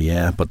 Oh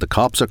yeah, but the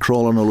cops are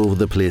crawling all over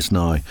the place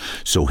now.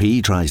 So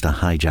he tries to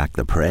hijack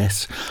the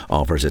press,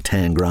 offers a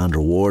 10 grand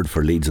reward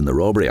for leads in the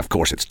robbery. Of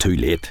course, it's too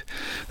late.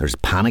 There's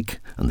panic,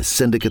 and the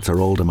syndicates are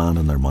all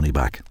demanding their money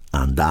back.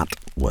 And that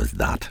was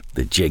that.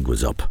 The jig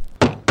was up.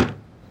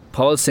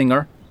 Paul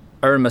Singer,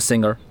 Irma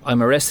Singer,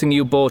 I'm arresting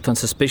you both on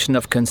suspicion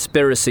of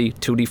conspiracy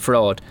to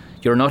defraud.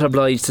 You're not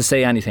obliged to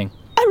say anything.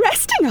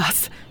 Arresting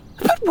us?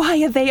 But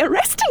why are they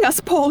arresting us,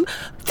 Paul?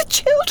 The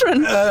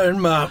children!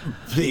 Irma,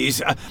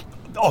 please.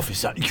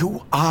 Officer,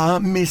 you are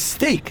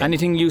mistaken.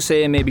 Anything you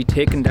say may be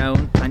taken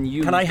down and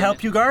you... Can I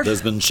help you, guard?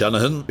 Desmond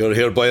Shanahan, you're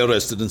hereby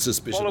arrested in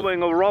suspicion.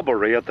 Following a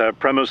robbery at their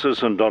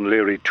premises in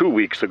Dunleary 2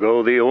 weeks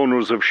ago, the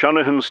owners of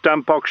Shanahan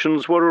Stamp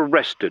Auctions were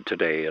arrested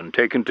today and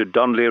taken to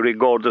Dunleary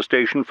Garda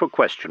Station for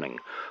questioning.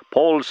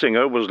 Paul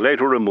Singer was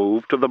later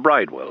removed to the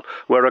Bridewell,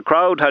 where a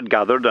crowd had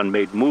gathered and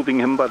made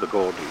moving him by the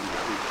Gardaí.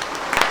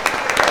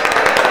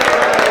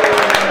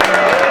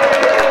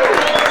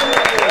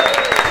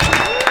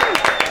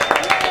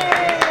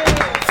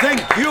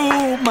 Thank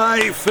you,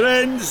 my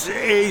friends.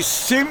 A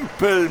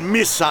simple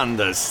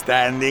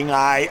misunderstanding,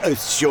 I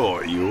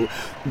assure you.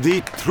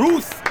 The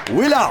truth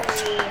will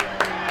out.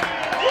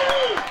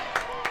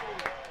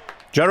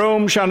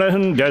 Jerome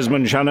Shanahan,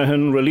 Desmond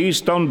Shanahan,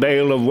 released on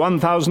bail of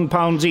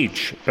 £1,000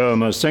 each.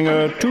 Irma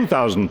Singer,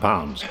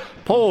 £2,000.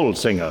 Paul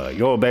Singer,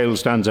 your bail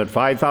stands at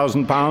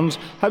 £5,000.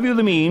 Have you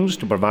the means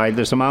to provide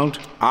this amount?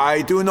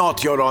 I do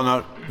not, Your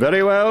Honour.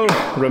 Very well.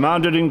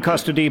 Remanded in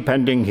custody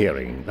pending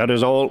hearing. That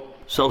is all.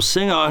 So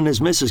Singer and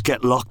his missus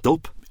get locked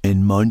up?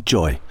 In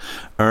Mountjoy.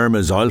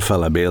 Irma's old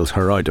fella bails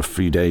her out a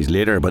few days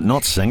later, but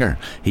not Singer.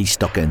 He's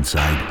stuck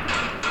inside.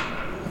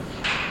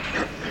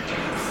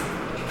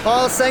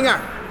 Paul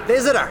Singer,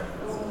 visitor.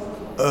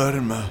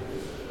 Irma.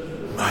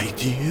 My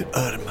dear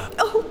Irma.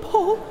 Oh,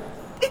 Paul,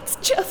 it's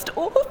just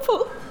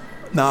awful.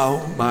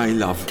 Now, my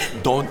love,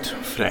 don't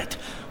fret.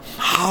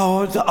 How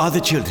are the other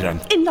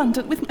children? In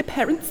London with my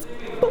parents.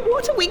 But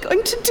what are we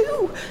going to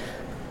do?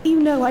 You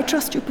know I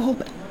trust you, Paul,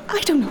 but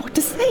I don't know what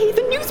to say.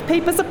 The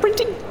newspapers are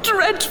printing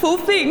dreadful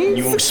things.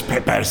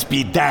 Newspapers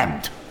be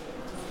damned.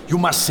 You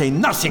must say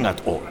nothing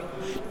at all,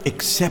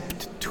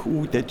 except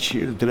to the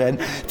children.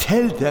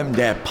 Tell them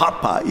their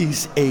papa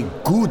is a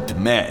good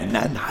man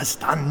and has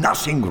done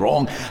nothing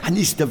wrong and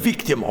is the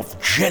victim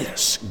of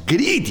jealous,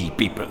 greedy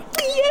people.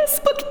 Yes,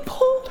 but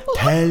Paul...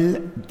 Tell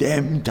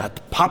them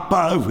that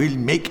papa will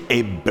make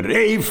a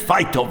brave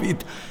fight of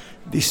it.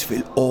 This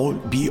will all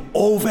be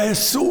over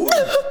soon.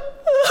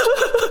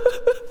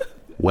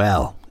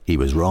 Well, he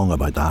was wrong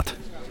about that.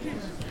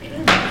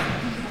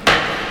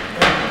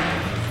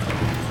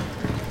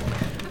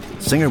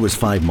 Singer was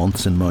 5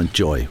 months in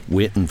Mountjoy,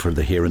 waiting for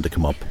the hearing to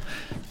come up.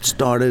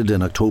 Started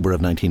in October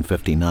of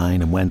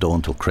 1959 and went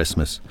on till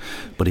Christmas.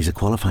 But he's a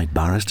qualified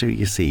barrister,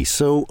 you see,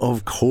 so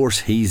of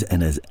course he's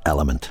in his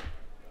element.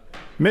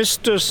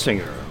 Mr.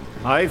 Singer,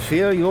 I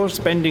fear you're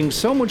spending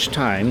so much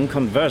time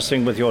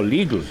conversing with your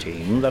legal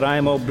team that I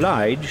am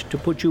obliged to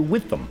put you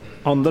with them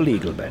on the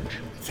legal bench.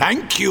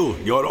 Thank you,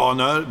 Your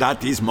Honour.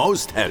 That is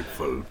most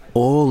helpful.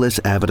 All this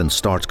evidence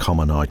starts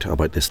coming out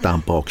about the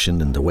stamp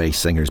auction and the way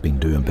Singer's been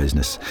doing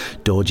business.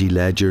 Dodgy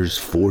ledgers,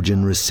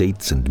 forging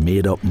receipts and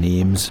made-up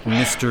names.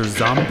 Mr.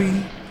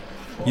 Zombie?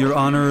 Your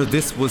Honour,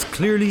 this was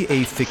clearly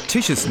a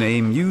fictitious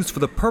name used for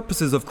the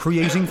purposes of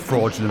creating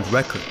fraudulent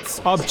records.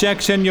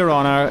 Objection, Your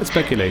Honour.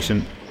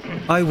 Speculation.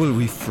 I will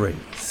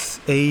rephrase.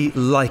 A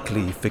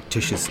likely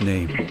fictitious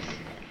name.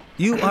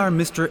 You are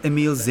Mr.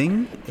 Emil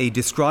Zing, a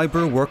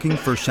describer working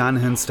for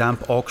Shanahan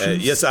Stamp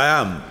Auctions? Yes, I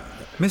am.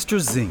 Mr.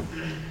 Zing,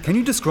 can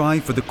you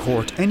describe for the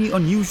court any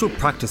unusual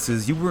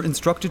practices you were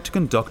instructed to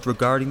conduct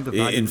regarding the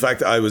value? In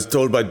fact, I was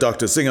told by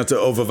Dr. Singer to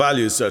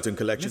overvalue certain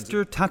collections.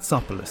 Mr.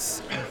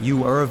 Tatsopoulos,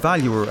 you are a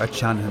valuer at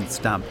Shanahan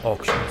Stamp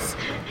Auctions.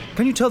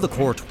 Can you tell the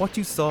court what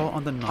you saw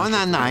on the night? On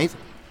that night,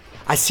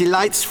 I see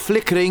lights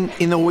flickering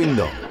in the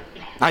window.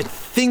 I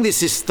think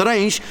this is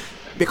strange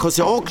because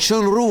the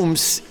auction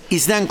rooms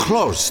is then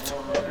closed.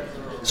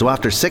 So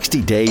after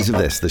 60 days of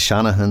this, the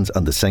Shanahans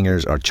and the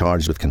Singers are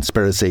charged with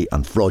conspiracy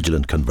and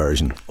fraudulent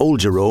conversion.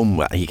 Old Jerome,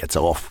 well, he gets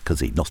off because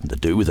he'd nothing to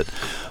do with it.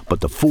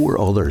 But the 4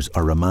 others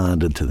are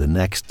remanded to the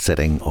next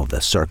sitting of the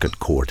circuit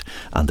court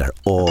and they're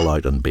all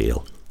out on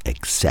bail,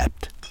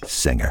 except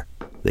Singer.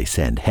 They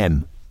send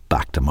him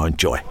back to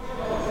Mountjoy.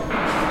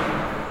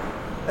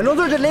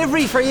 Another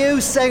delivery for you,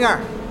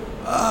 Singer.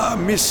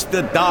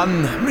 Mr.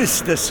 Dunn,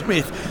 Mr.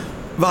 Smith,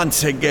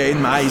 once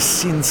again, my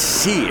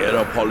sincere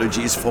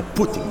apologies for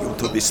putting you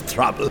to this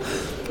trouble.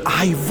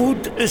 I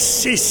would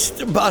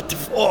assist, but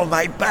for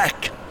my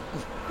back.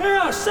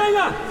 Here,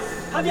 Singer!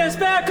 Have you a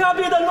spare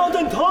copy of the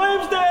London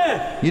Times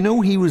there? You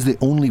know, he was the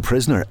only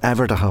prisoner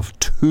ever to have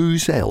 2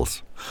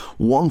 cells.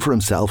 One for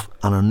himself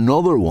and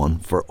another one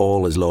for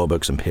all his law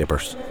books and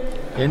papers.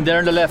 In there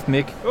on the left,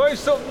 Mick. Oh,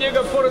 something you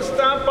can put a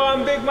stamp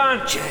on, big man.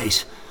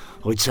 Jeez,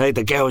 I'd say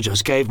the girl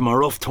just gave him a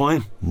rough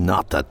time.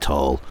 Not at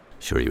all.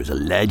 Sure, he was a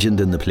legend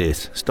in the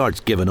place. Starts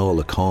giving all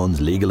the cons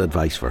legal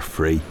advice for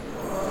free.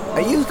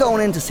 Are you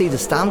going in to see the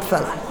stamp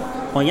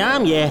fella? I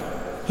am, yeah.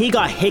 He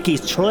got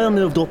Hickey's trial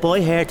moved up,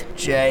 I heard.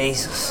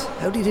 Jesus,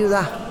 how'd he do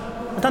that?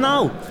 I don't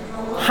know.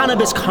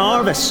 Hannibus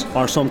corpus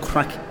or some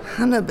crack.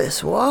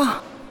 Hannibus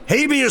what?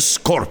 Habeas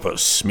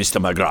corpus, Mr.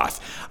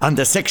 McGrath.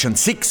 Under Section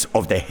 6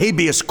 of the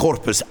Habeas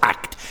Corpus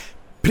Act,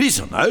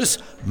 prisoners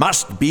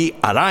must be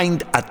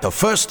arraigned at the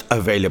first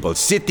available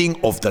sitting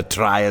of the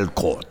trial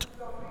court.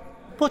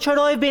 But sure,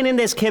 I've been in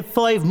this kip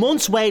 5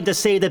 months waiting to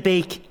see the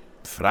beak.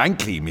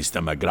 Frankly,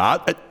 Mr.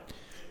 McGrath,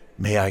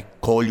 may I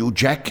call you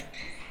Jack?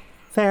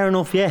 Fair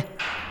enough, yeah.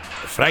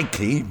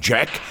 Frankly,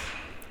 Jack,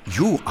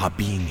 you are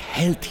being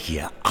held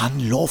here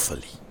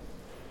unlawfully.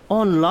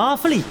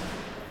 Unlawfully?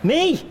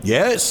 Me?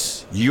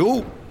 Yes,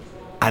 you.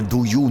 And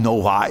do you know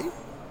why?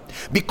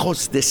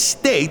 Because the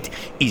state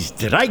is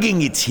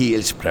dragging its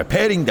heels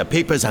preparing the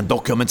papers and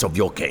documents of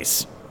your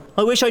case.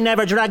 I wish I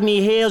never dragged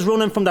me heels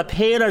running from the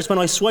pillars when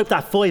I swiped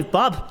that 5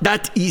 bob.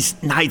 That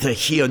is neither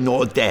here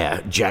nor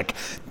there, Jack.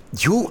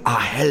 You are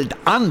held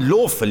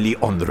unlawfully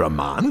on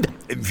remand.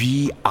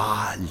 We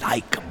are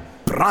like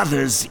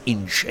brothers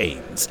in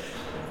chains.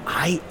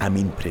 I am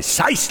in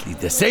precisely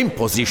the same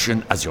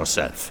position as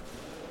yourself.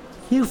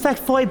 You fecked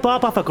 5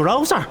 bob off a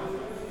grocer?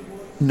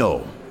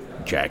 No,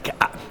 Jack.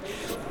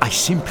 I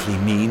simply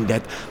mean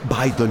that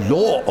by the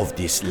law of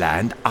this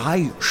land,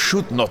 I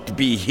should not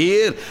be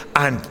here,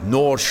 and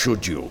nor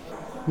should you.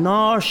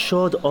 Nor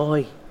should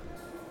I.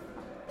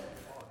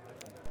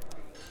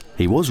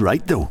 He was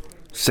right, though.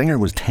 Singer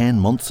was 10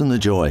 months in the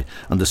Joy,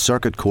 and the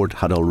Circuit Court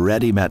had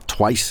already met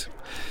twice.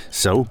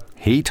 So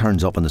he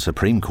turns up in the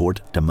Supreme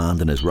Court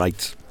demanding his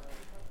rights.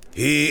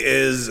 He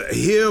is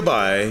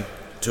hereby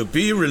to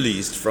be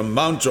released from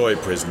Mountjoy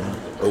Prison,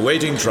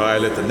 awaiting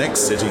trial at the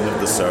next sitting of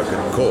the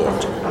Circuit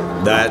Court.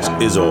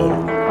 That is all.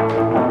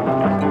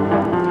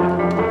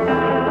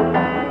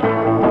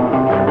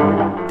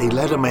 They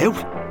let him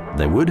out?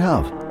 They would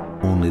have,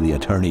 only the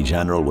Attorney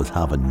General was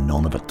having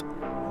none of it.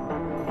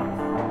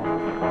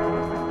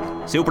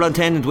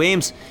 Superintendent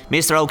Weems,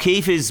 Mr.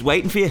 O'Keefe is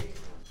waiting for you.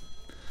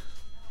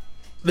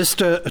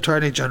 Mr.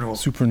 Attorney General.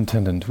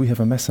 Superintendent, we have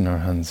a mess in our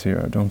hands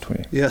here, don't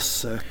we? Yes,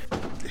 sir.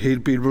 He'll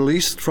be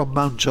released from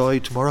Mountjoy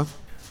tomorrow.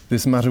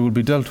 This matter will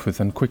be dealt with,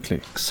 and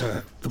quickly.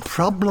 Sir, the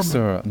problem...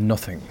 Sir,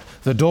 nothing.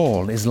 The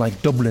Dáil is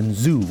like Dublin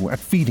Zoo at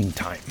feeding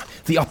time.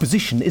 The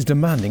opposition is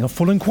demanding a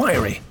full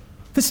inquiry.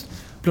 This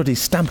bloody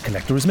stamp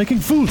collector is making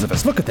fools of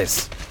us. Look at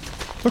this.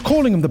 They're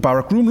calling him the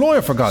barrack room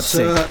lawyer, for God's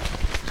sake. Sir,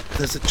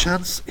 there's a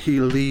chance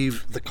he'll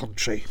leave the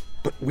country,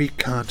 but we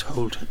can't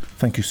hold him.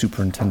 Thank you,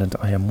 Superintendent.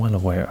 I am well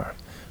aware.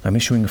 I'm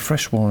issuing a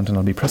fresh warrant and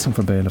I'll be pressing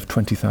for bail of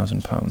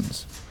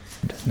 £20,000.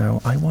 Now,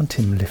 I want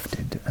him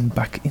lifted and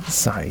back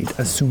inside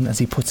as soon as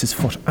he puts his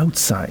foot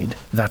outside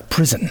that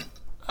prison.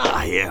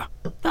 Yeah,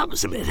 that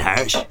was a bit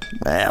harsh.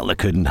 Well, they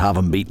couldn't have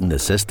him beating the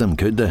system,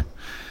 could they?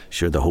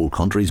 Sure, the whole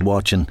country's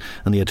watching,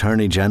 and the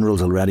Attorney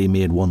General's already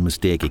made one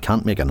mistake. He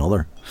can't make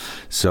another.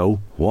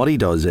 So, what he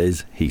does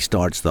is, he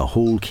starts the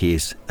whole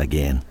case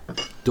again.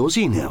 Does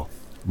he now?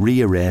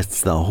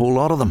 Rearrests the whole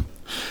lot of them.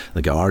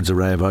 The guards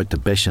arrive out to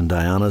Bish and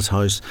Diana's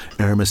house.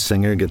 Irma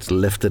Singer gets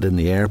lifted in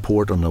the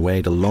airport on the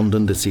way to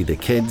London to see the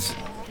kids.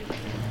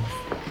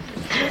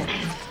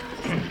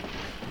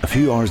 A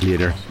few hours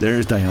later,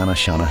 there's Diana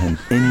Shanahan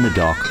in the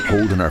dock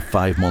holding her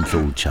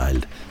 5-month-old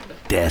child.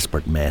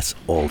 Desperate mess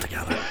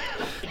altogether.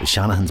 The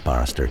Shanahan's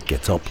barrister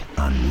gets up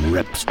and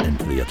rips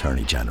into the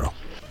Attorney General.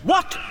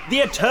 What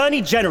the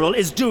Attorney General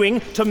is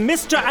doing to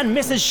Mr. and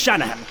Mrs.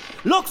 Shanahan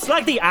looks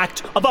like the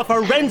act of a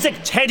forensic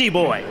teddy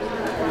boy.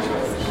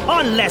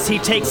 Unless he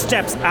takes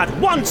steps at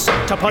once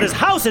to put his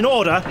house in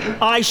order,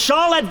 I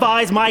shall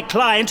advise my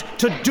client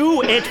to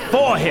do it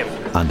for him.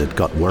 And it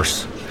got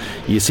worse.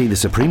 You see, the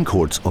Supreme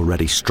Court's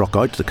already struck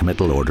out the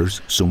committal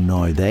orders, so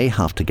now they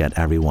have to get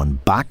everyone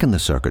back in the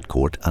Circuit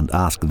Court and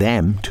ask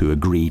them to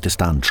agree to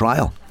stand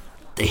trial.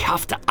 They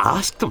have to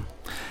ask them?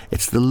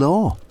 It's the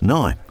law.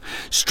 Now,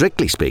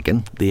 strictly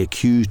speaking, the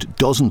accused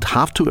doesn't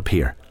have to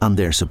appear, and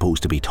they're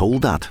supposed to be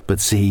told that. But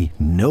see,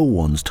 no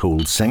one's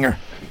told Singer.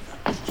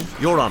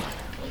 Your Honour,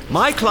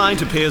 my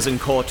client appears in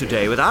court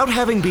today without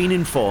having been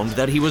informed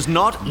that he was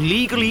not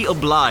legally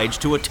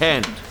obliged to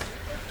attend.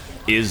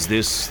 Is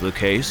this the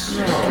case?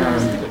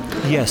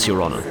 Yes,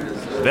 Your Honour.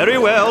 Very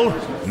well.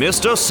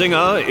 Mr.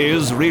 Singer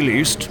is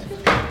released.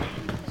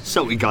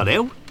 So he got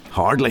out?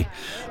 Hardly.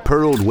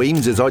 Poor old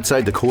Weems is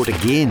outside the court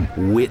again,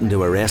 waiting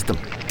to arrest him.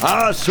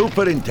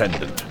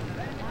 Superintendent.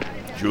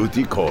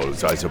 Duty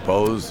calls, I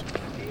suppose.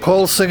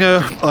 Paul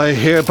Singer, I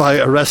hereby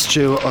arrest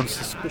you on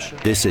suspicion.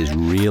 This is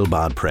real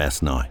bad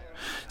press now.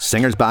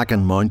 Singer's back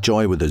in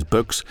Mountjoy with his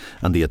books,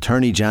 and the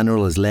Attorney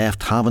General is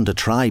left having to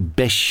try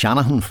Bish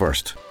Shanahan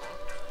first.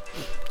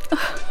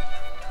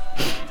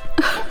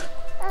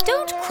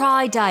 Don't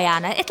cry,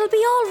 Diana. It'll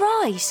be all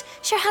right.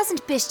 Sure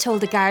hasn't Bish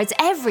told the guards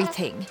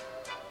everything?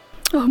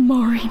 Oh,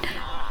 Maureen,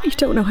 you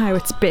don't know how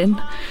it's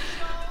been.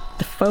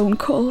 The phone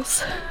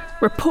calls,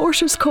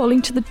 reporters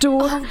calling to the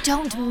door. Oh,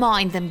 don't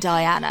mind them,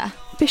 Diana.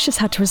 Bish has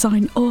had to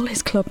resign all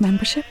his club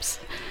memberships.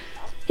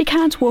 He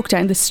can't walk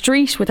down the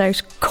street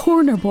without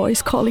corner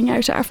boys calling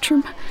out after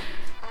him.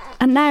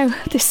 And now,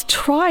 this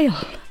trial.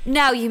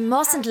 Now, you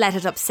mustn't let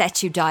it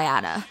upset you,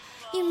 Diana.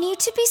 You need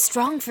to be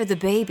strong for the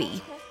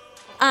baby.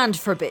 And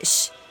for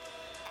Bish.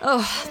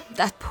 Oh,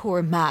 that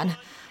poor man.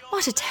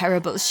 What a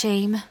terrible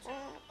shame.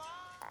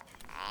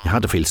 You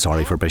had to feel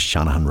sorry for Bish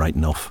Shanahan right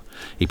enough.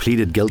 He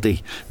pleaded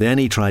guilty. Then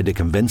he tried to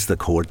convince the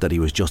court that he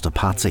was just a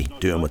patsy,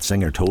 doing what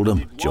Singer told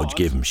him. Judge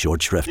gave him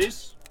short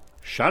shrift.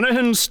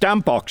 Shanahan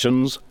Stamp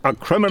Auctions, a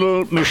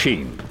criminal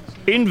machine,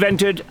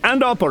 invented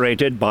and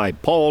operated by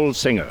Paul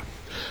Singer.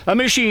 A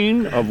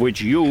machine of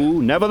which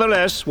you,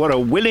 nevertheless, were a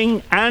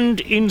willing and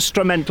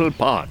instrumental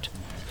part.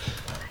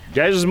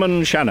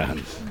 Desmond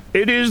Shanahan,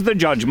 it is the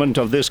judgment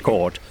of this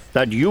court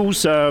that you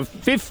serve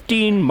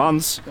 15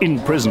 months in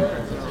prison.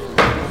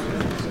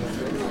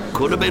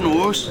 Could have been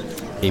worse.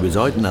 He was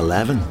out in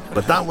 11,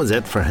 but that was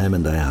it for him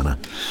and Diana.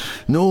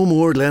 No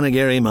more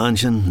Glenagary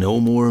mansion, no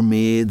more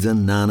maids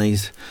and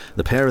nannies.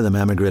 The pair of them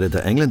emigrated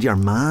to England. Your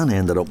man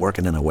ended up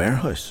working in a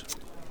warehouse.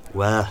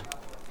 Well,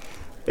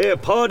 here,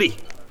 Paddy,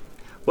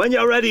 when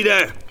you're ready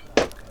there.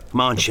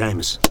 Come on,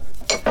 Seamus.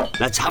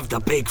 Let's have the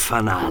big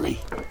finale.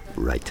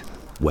 Right.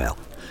 Well,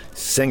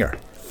 Singer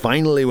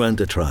finally went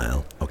to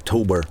trial,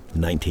 October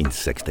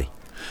 1960.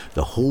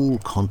 The whole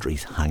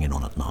country's hanging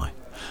on it now.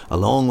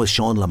 along with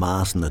Sean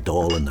Lamass and the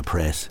Dáil in the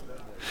press.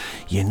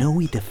 You know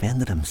he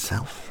defended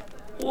himself.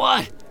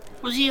 What?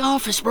 Was he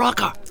office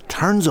broker?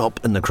 Turns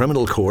up in the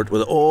criminal court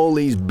with all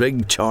these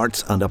big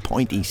charts and a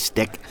pointy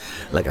stick,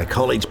 like a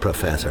college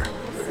professor.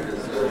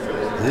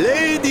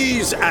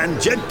 Ladies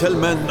and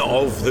gentlemen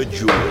of the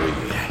jury,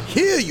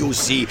 here you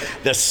see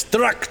the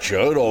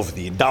structure of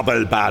the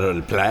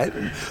double-barrel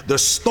plan, the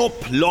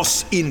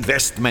stop-loss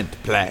investment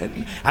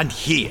plan, and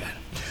here,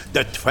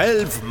 the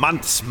 12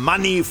 months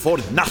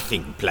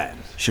money-for-nothing plan.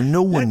 Sure,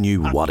 no one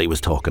knew what he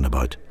was talking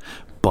about,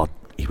 but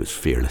he was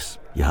fearless.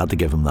 You had to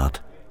give him that.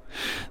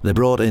 They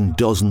brought in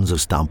dozens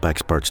of stamp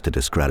experts to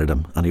discredit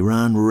him, and he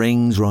ran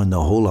rings round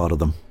the whole lot of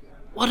them.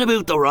 What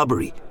about the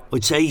robbery?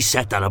 I'd say he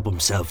set that up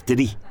himself, did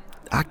he?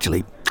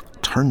 Actually,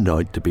 turned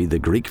out to be the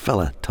Greek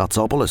fella,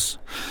 Tatsopoulos,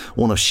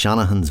 one of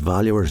Shanahan's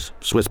valuers.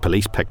 Swiss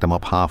police picked him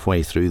up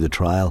halfway through the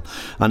trial,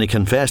 and he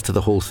confessed to the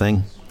whole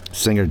thing.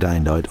 Singer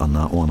dined out on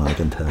that one, I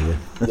can tell you.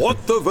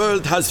 What the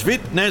world has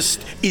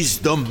witnessed is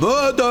the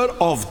murder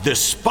of the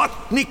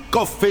Sputnik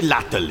of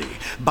Philately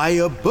by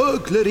a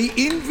burglary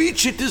in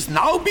which it has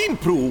now been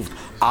proved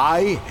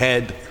I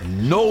had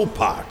no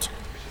part.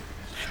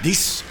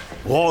 This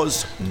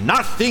was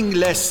nothing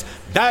less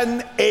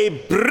than a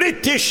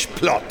British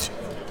plot.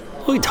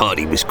 I thought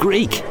he was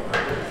Greek.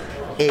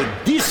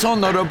 A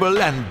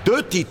dishonourable and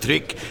dirty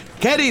trick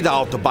carried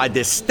out by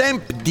the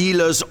stamp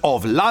dealers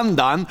of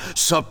London,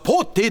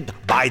 supported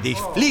by the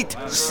Fleet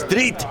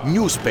Street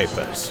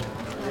newspapers.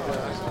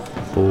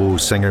 Oh,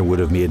 Singer would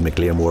have made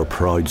Macalla more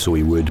proud, so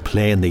he would,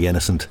 playing the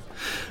innocent.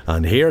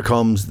 And here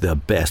comes the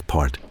best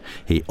part.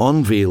 He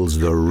unveils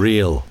the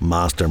real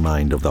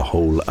mastermind of the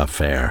whole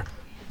affair.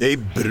 A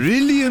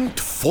brilliant,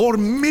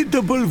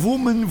 formidable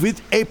woman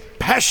with a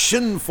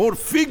passion for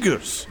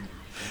figures.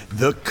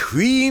 The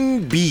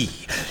Queen Bee,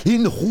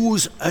 in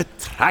whose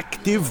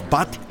attractive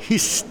but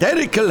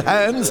hysterical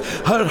hands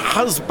her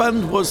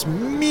husband was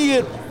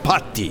mere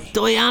putty.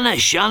 Diana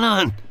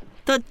Shanahan,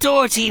 the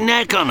dirty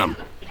neck on him.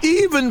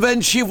 Even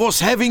when she was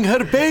having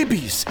her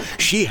babies,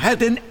 she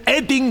had an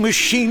adding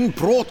machine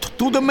brought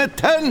to the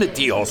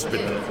maternity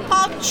hospital.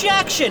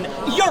 Objection,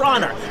 Your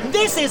Honour.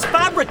 This is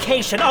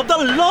fabrication of the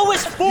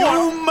lowest form.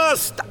 You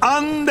must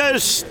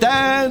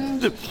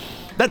understand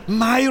that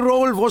my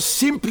role was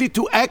simply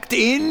to act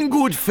in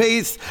good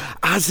faith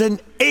as an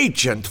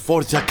agent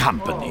for the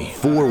company.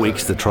 4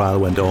 weeks the trial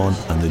went on,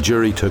 and the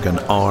jury took an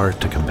hour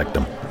to convict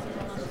him.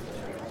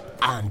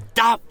 And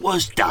that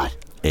was that.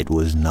 It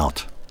was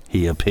not.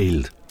 He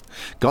appealed.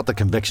 Got the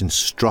conviction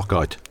struck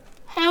out.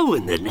 How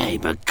in the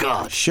name of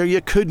God? Sure, you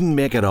couldn't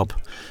make it up.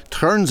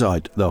 Turns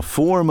out the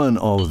foreman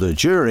of the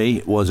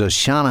jury was a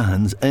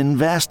Shanahan's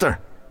investor.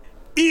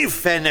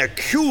 If an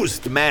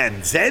accused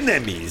man's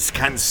enemies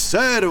can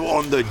serve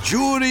on the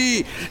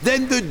jury,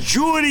 then the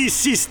jury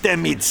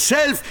system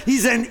itself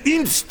is an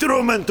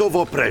instrument of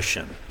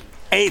oppression.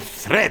 A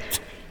threat.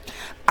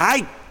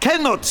 I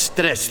cannot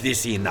stress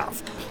this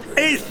enough.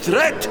 A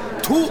threat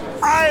to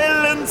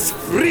Ireland's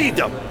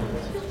freedom.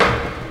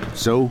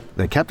 So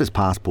they kept his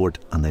passport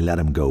and they let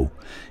him go.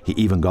 He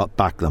even got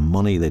back the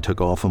money they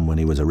took off him when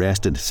he was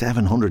arrested,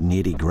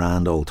 780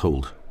 grand all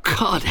told.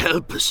 God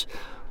help us.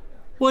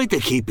 Why'd they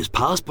keep his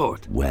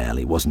passport? Well,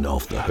 he wasn't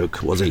off the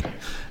hook, was he?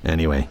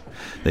 Anyway,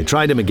 they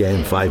tried him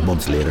again 5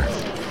 months later.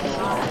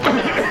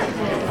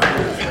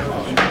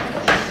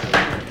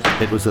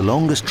 It was the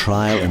longest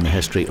trial in the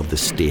history of the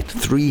state.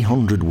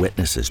 300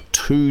 witnesses,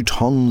 2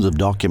 tons of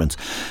documents,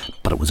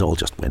 but it was all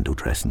just window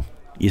dressing.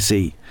 You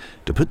see,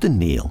 to put the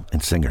nail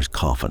in Singer's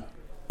coffin,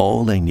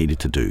 all they needed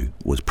to do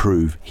was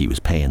prove he was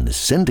paying the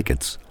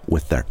syndicates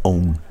with their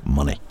own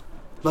money.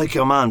 Like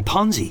your man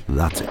Ponzi?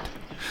 That's it.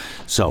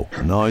 So,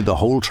 now the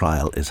whole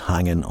trial is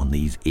hanging on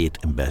these 8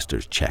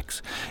 investors'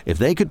 cheques. If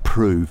they could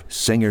prove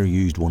Singer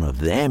used one of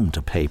them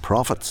to pay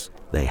profits,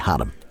 they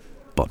had him.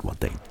 But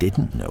what they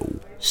didn't know...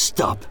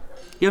 Stop.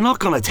 You're not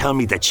going to tell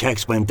me the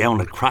cheques went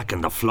down a crack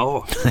in the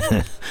floor?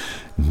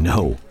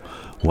 No.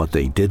 What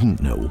they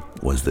didn't know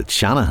was that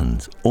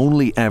Shanahan's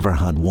only ever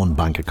had one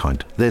bank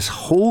account. This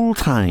whole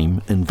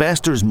time,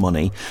 investors'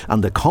 money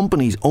and the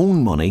company's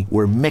own money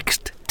were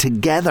mixed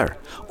together,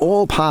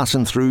 all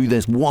passing through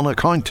this one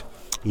account.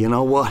 You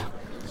know what?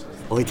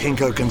 I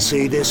think I can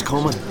see this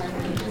coming.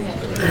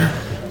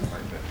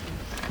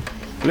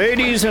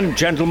 Ladies and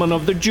gentlemen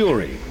of the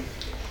jury,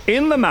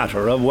 in the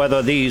matter of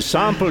whether these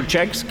sample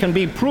cheques can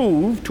be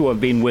proved to have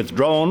been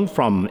withdrawn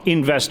from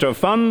investor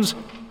funds,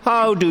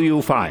 how do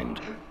you find?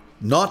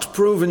 Not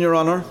proven, Your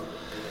Honour.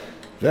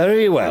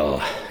 Very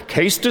well.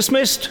 Case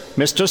dismissed.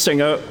 Mr.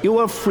 Singer, you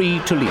are free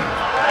to leave.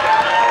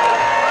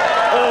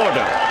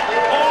 Order!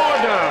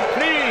 Order,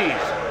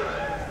 please!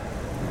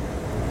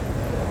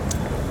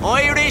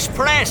 Irish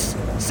press!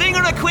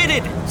 Singer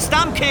acquitted!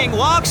 Stamp King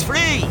walks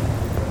free!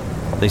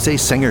 They say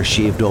Singer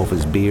shaved off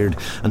his beard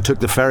and took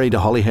the ferry to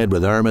Holyhead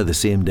with Irma the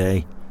same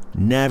day.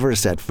 Never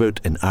set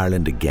foot in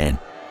Ireland again.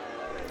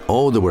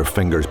 Oh, there were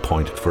fingers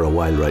pointed for a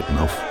while, right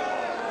enough.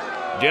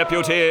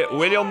 Deputy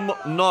William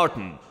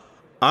Norton.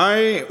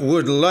 I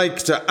would like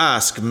to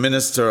ask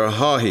Minister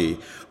Haughey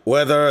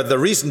whether the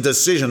recent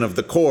decision of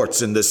the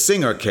courts in the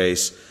Singer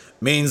case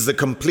means the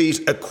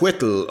complete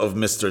acquittal of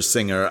Mr.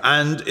 Singer,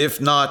 and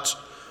if not,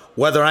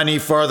 whether any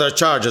further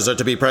charges are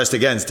to be pressed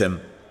against him.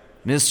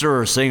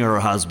 Mr. Singer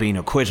has been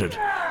acquitted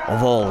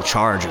of all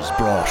charges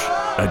brought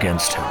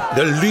against him.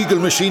 The legal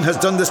machine has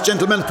done this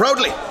gentleman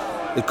proudly.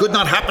 It could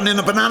not happen in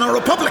a banana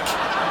republic.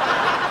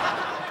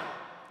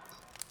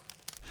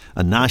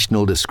 A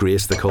national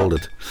disgrace, they called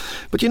it.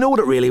 But you know what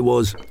it really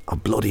was? A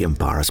bloody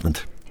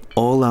embarrassment.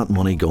 All that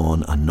money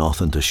gone and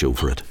nothing to show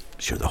for it.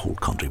 Sure, the whole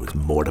country was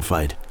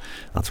mortified.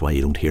 That's why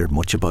you don't hear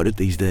much about it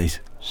these days.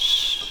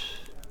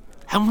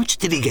 How much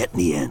did he get in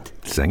the end?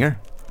 Singer?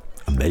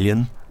 1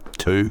 million?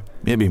 2?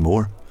 Maybe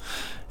more.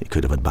 He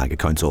could have had bank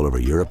accounts all over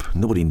Europe.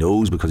 Nobody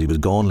knows because he was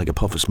gone like a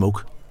puff of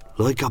smoke.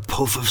 Like a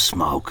puff of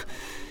smoke?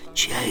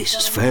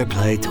 Jesus, fair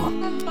play to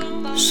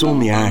him.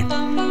 Some yarn.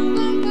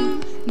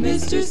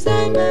 Mr.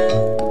 Singer.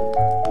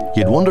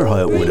 You'd wonder how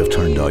it would have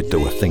turned out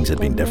though if things had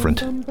been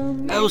different.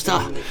 How's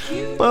that?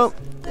 Well,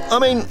 I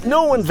mean,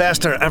 no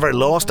investor ever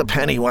lost a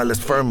penny while his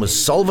firm was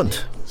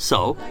solvent.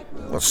 So?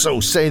 Well, so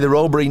say the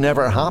robbery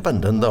never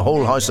happened and the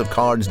whole house of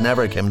cards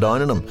never came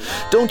down on him.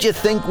 Don't you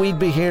think we'd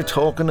be here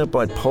talking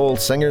about Paul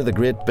Singer, the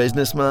great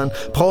businessman?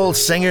 Paul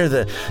Singer,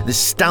 the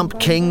stamp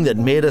king that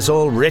made us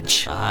all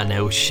rich? Ah,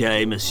 no,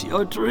 Seamus,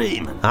 you're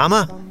dreaming. Am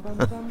I?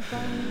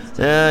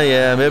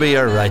 Yeah, maybe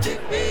you're right.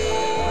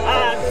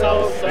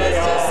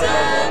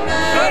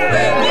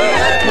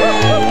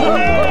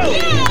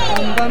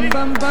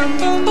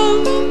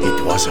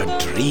 It was a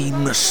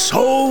dream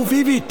so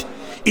vivid,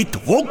 it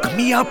woke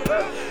me up.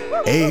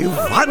 A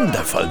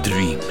wonderful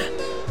dream.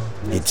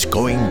 It's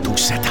going to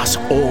set us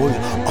all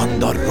on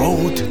the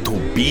road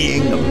to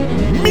being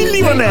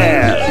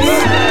millionaires.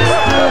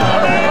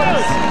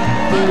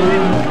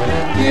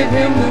 Give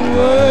him the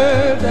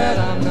word that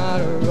I'm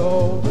not a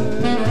rover.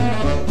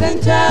 Then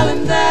tell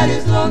him that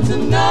his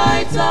lonesome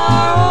nights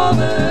are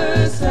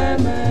over.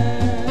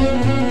 Sandman,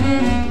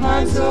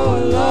 I'm so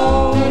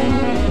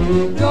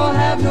alone. Don't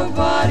have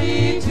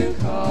nobody to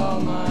call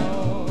my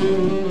own.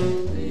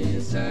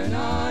 Please turn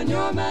on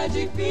your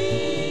magic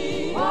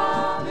beam.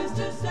 Oh,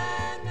 Mr.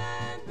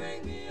 Sandman,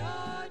 bring me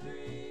a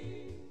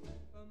dream.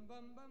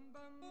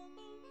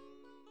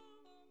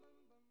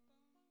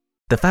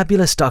 The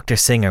Fabulous Dr.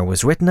 Singer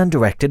was written and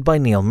directed by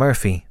Niall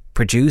Murphy,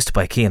 produced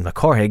by Cian Mac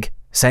Cárthaigh,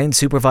 sound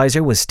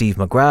supervisor was Steve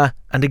McGrath,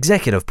 and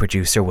executive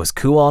producer was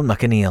Cúán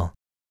McGrath.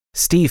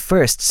 Steve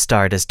Furst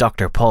starred as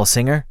Dr. Paul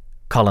Singer,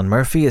 Colin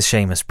Murphy as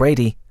Seamus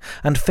Brady,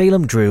 and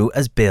Phelim Drew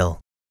as Bill.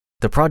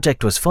 The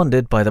project was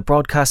funded by the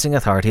Broadcasting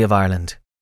Authority of Ireland.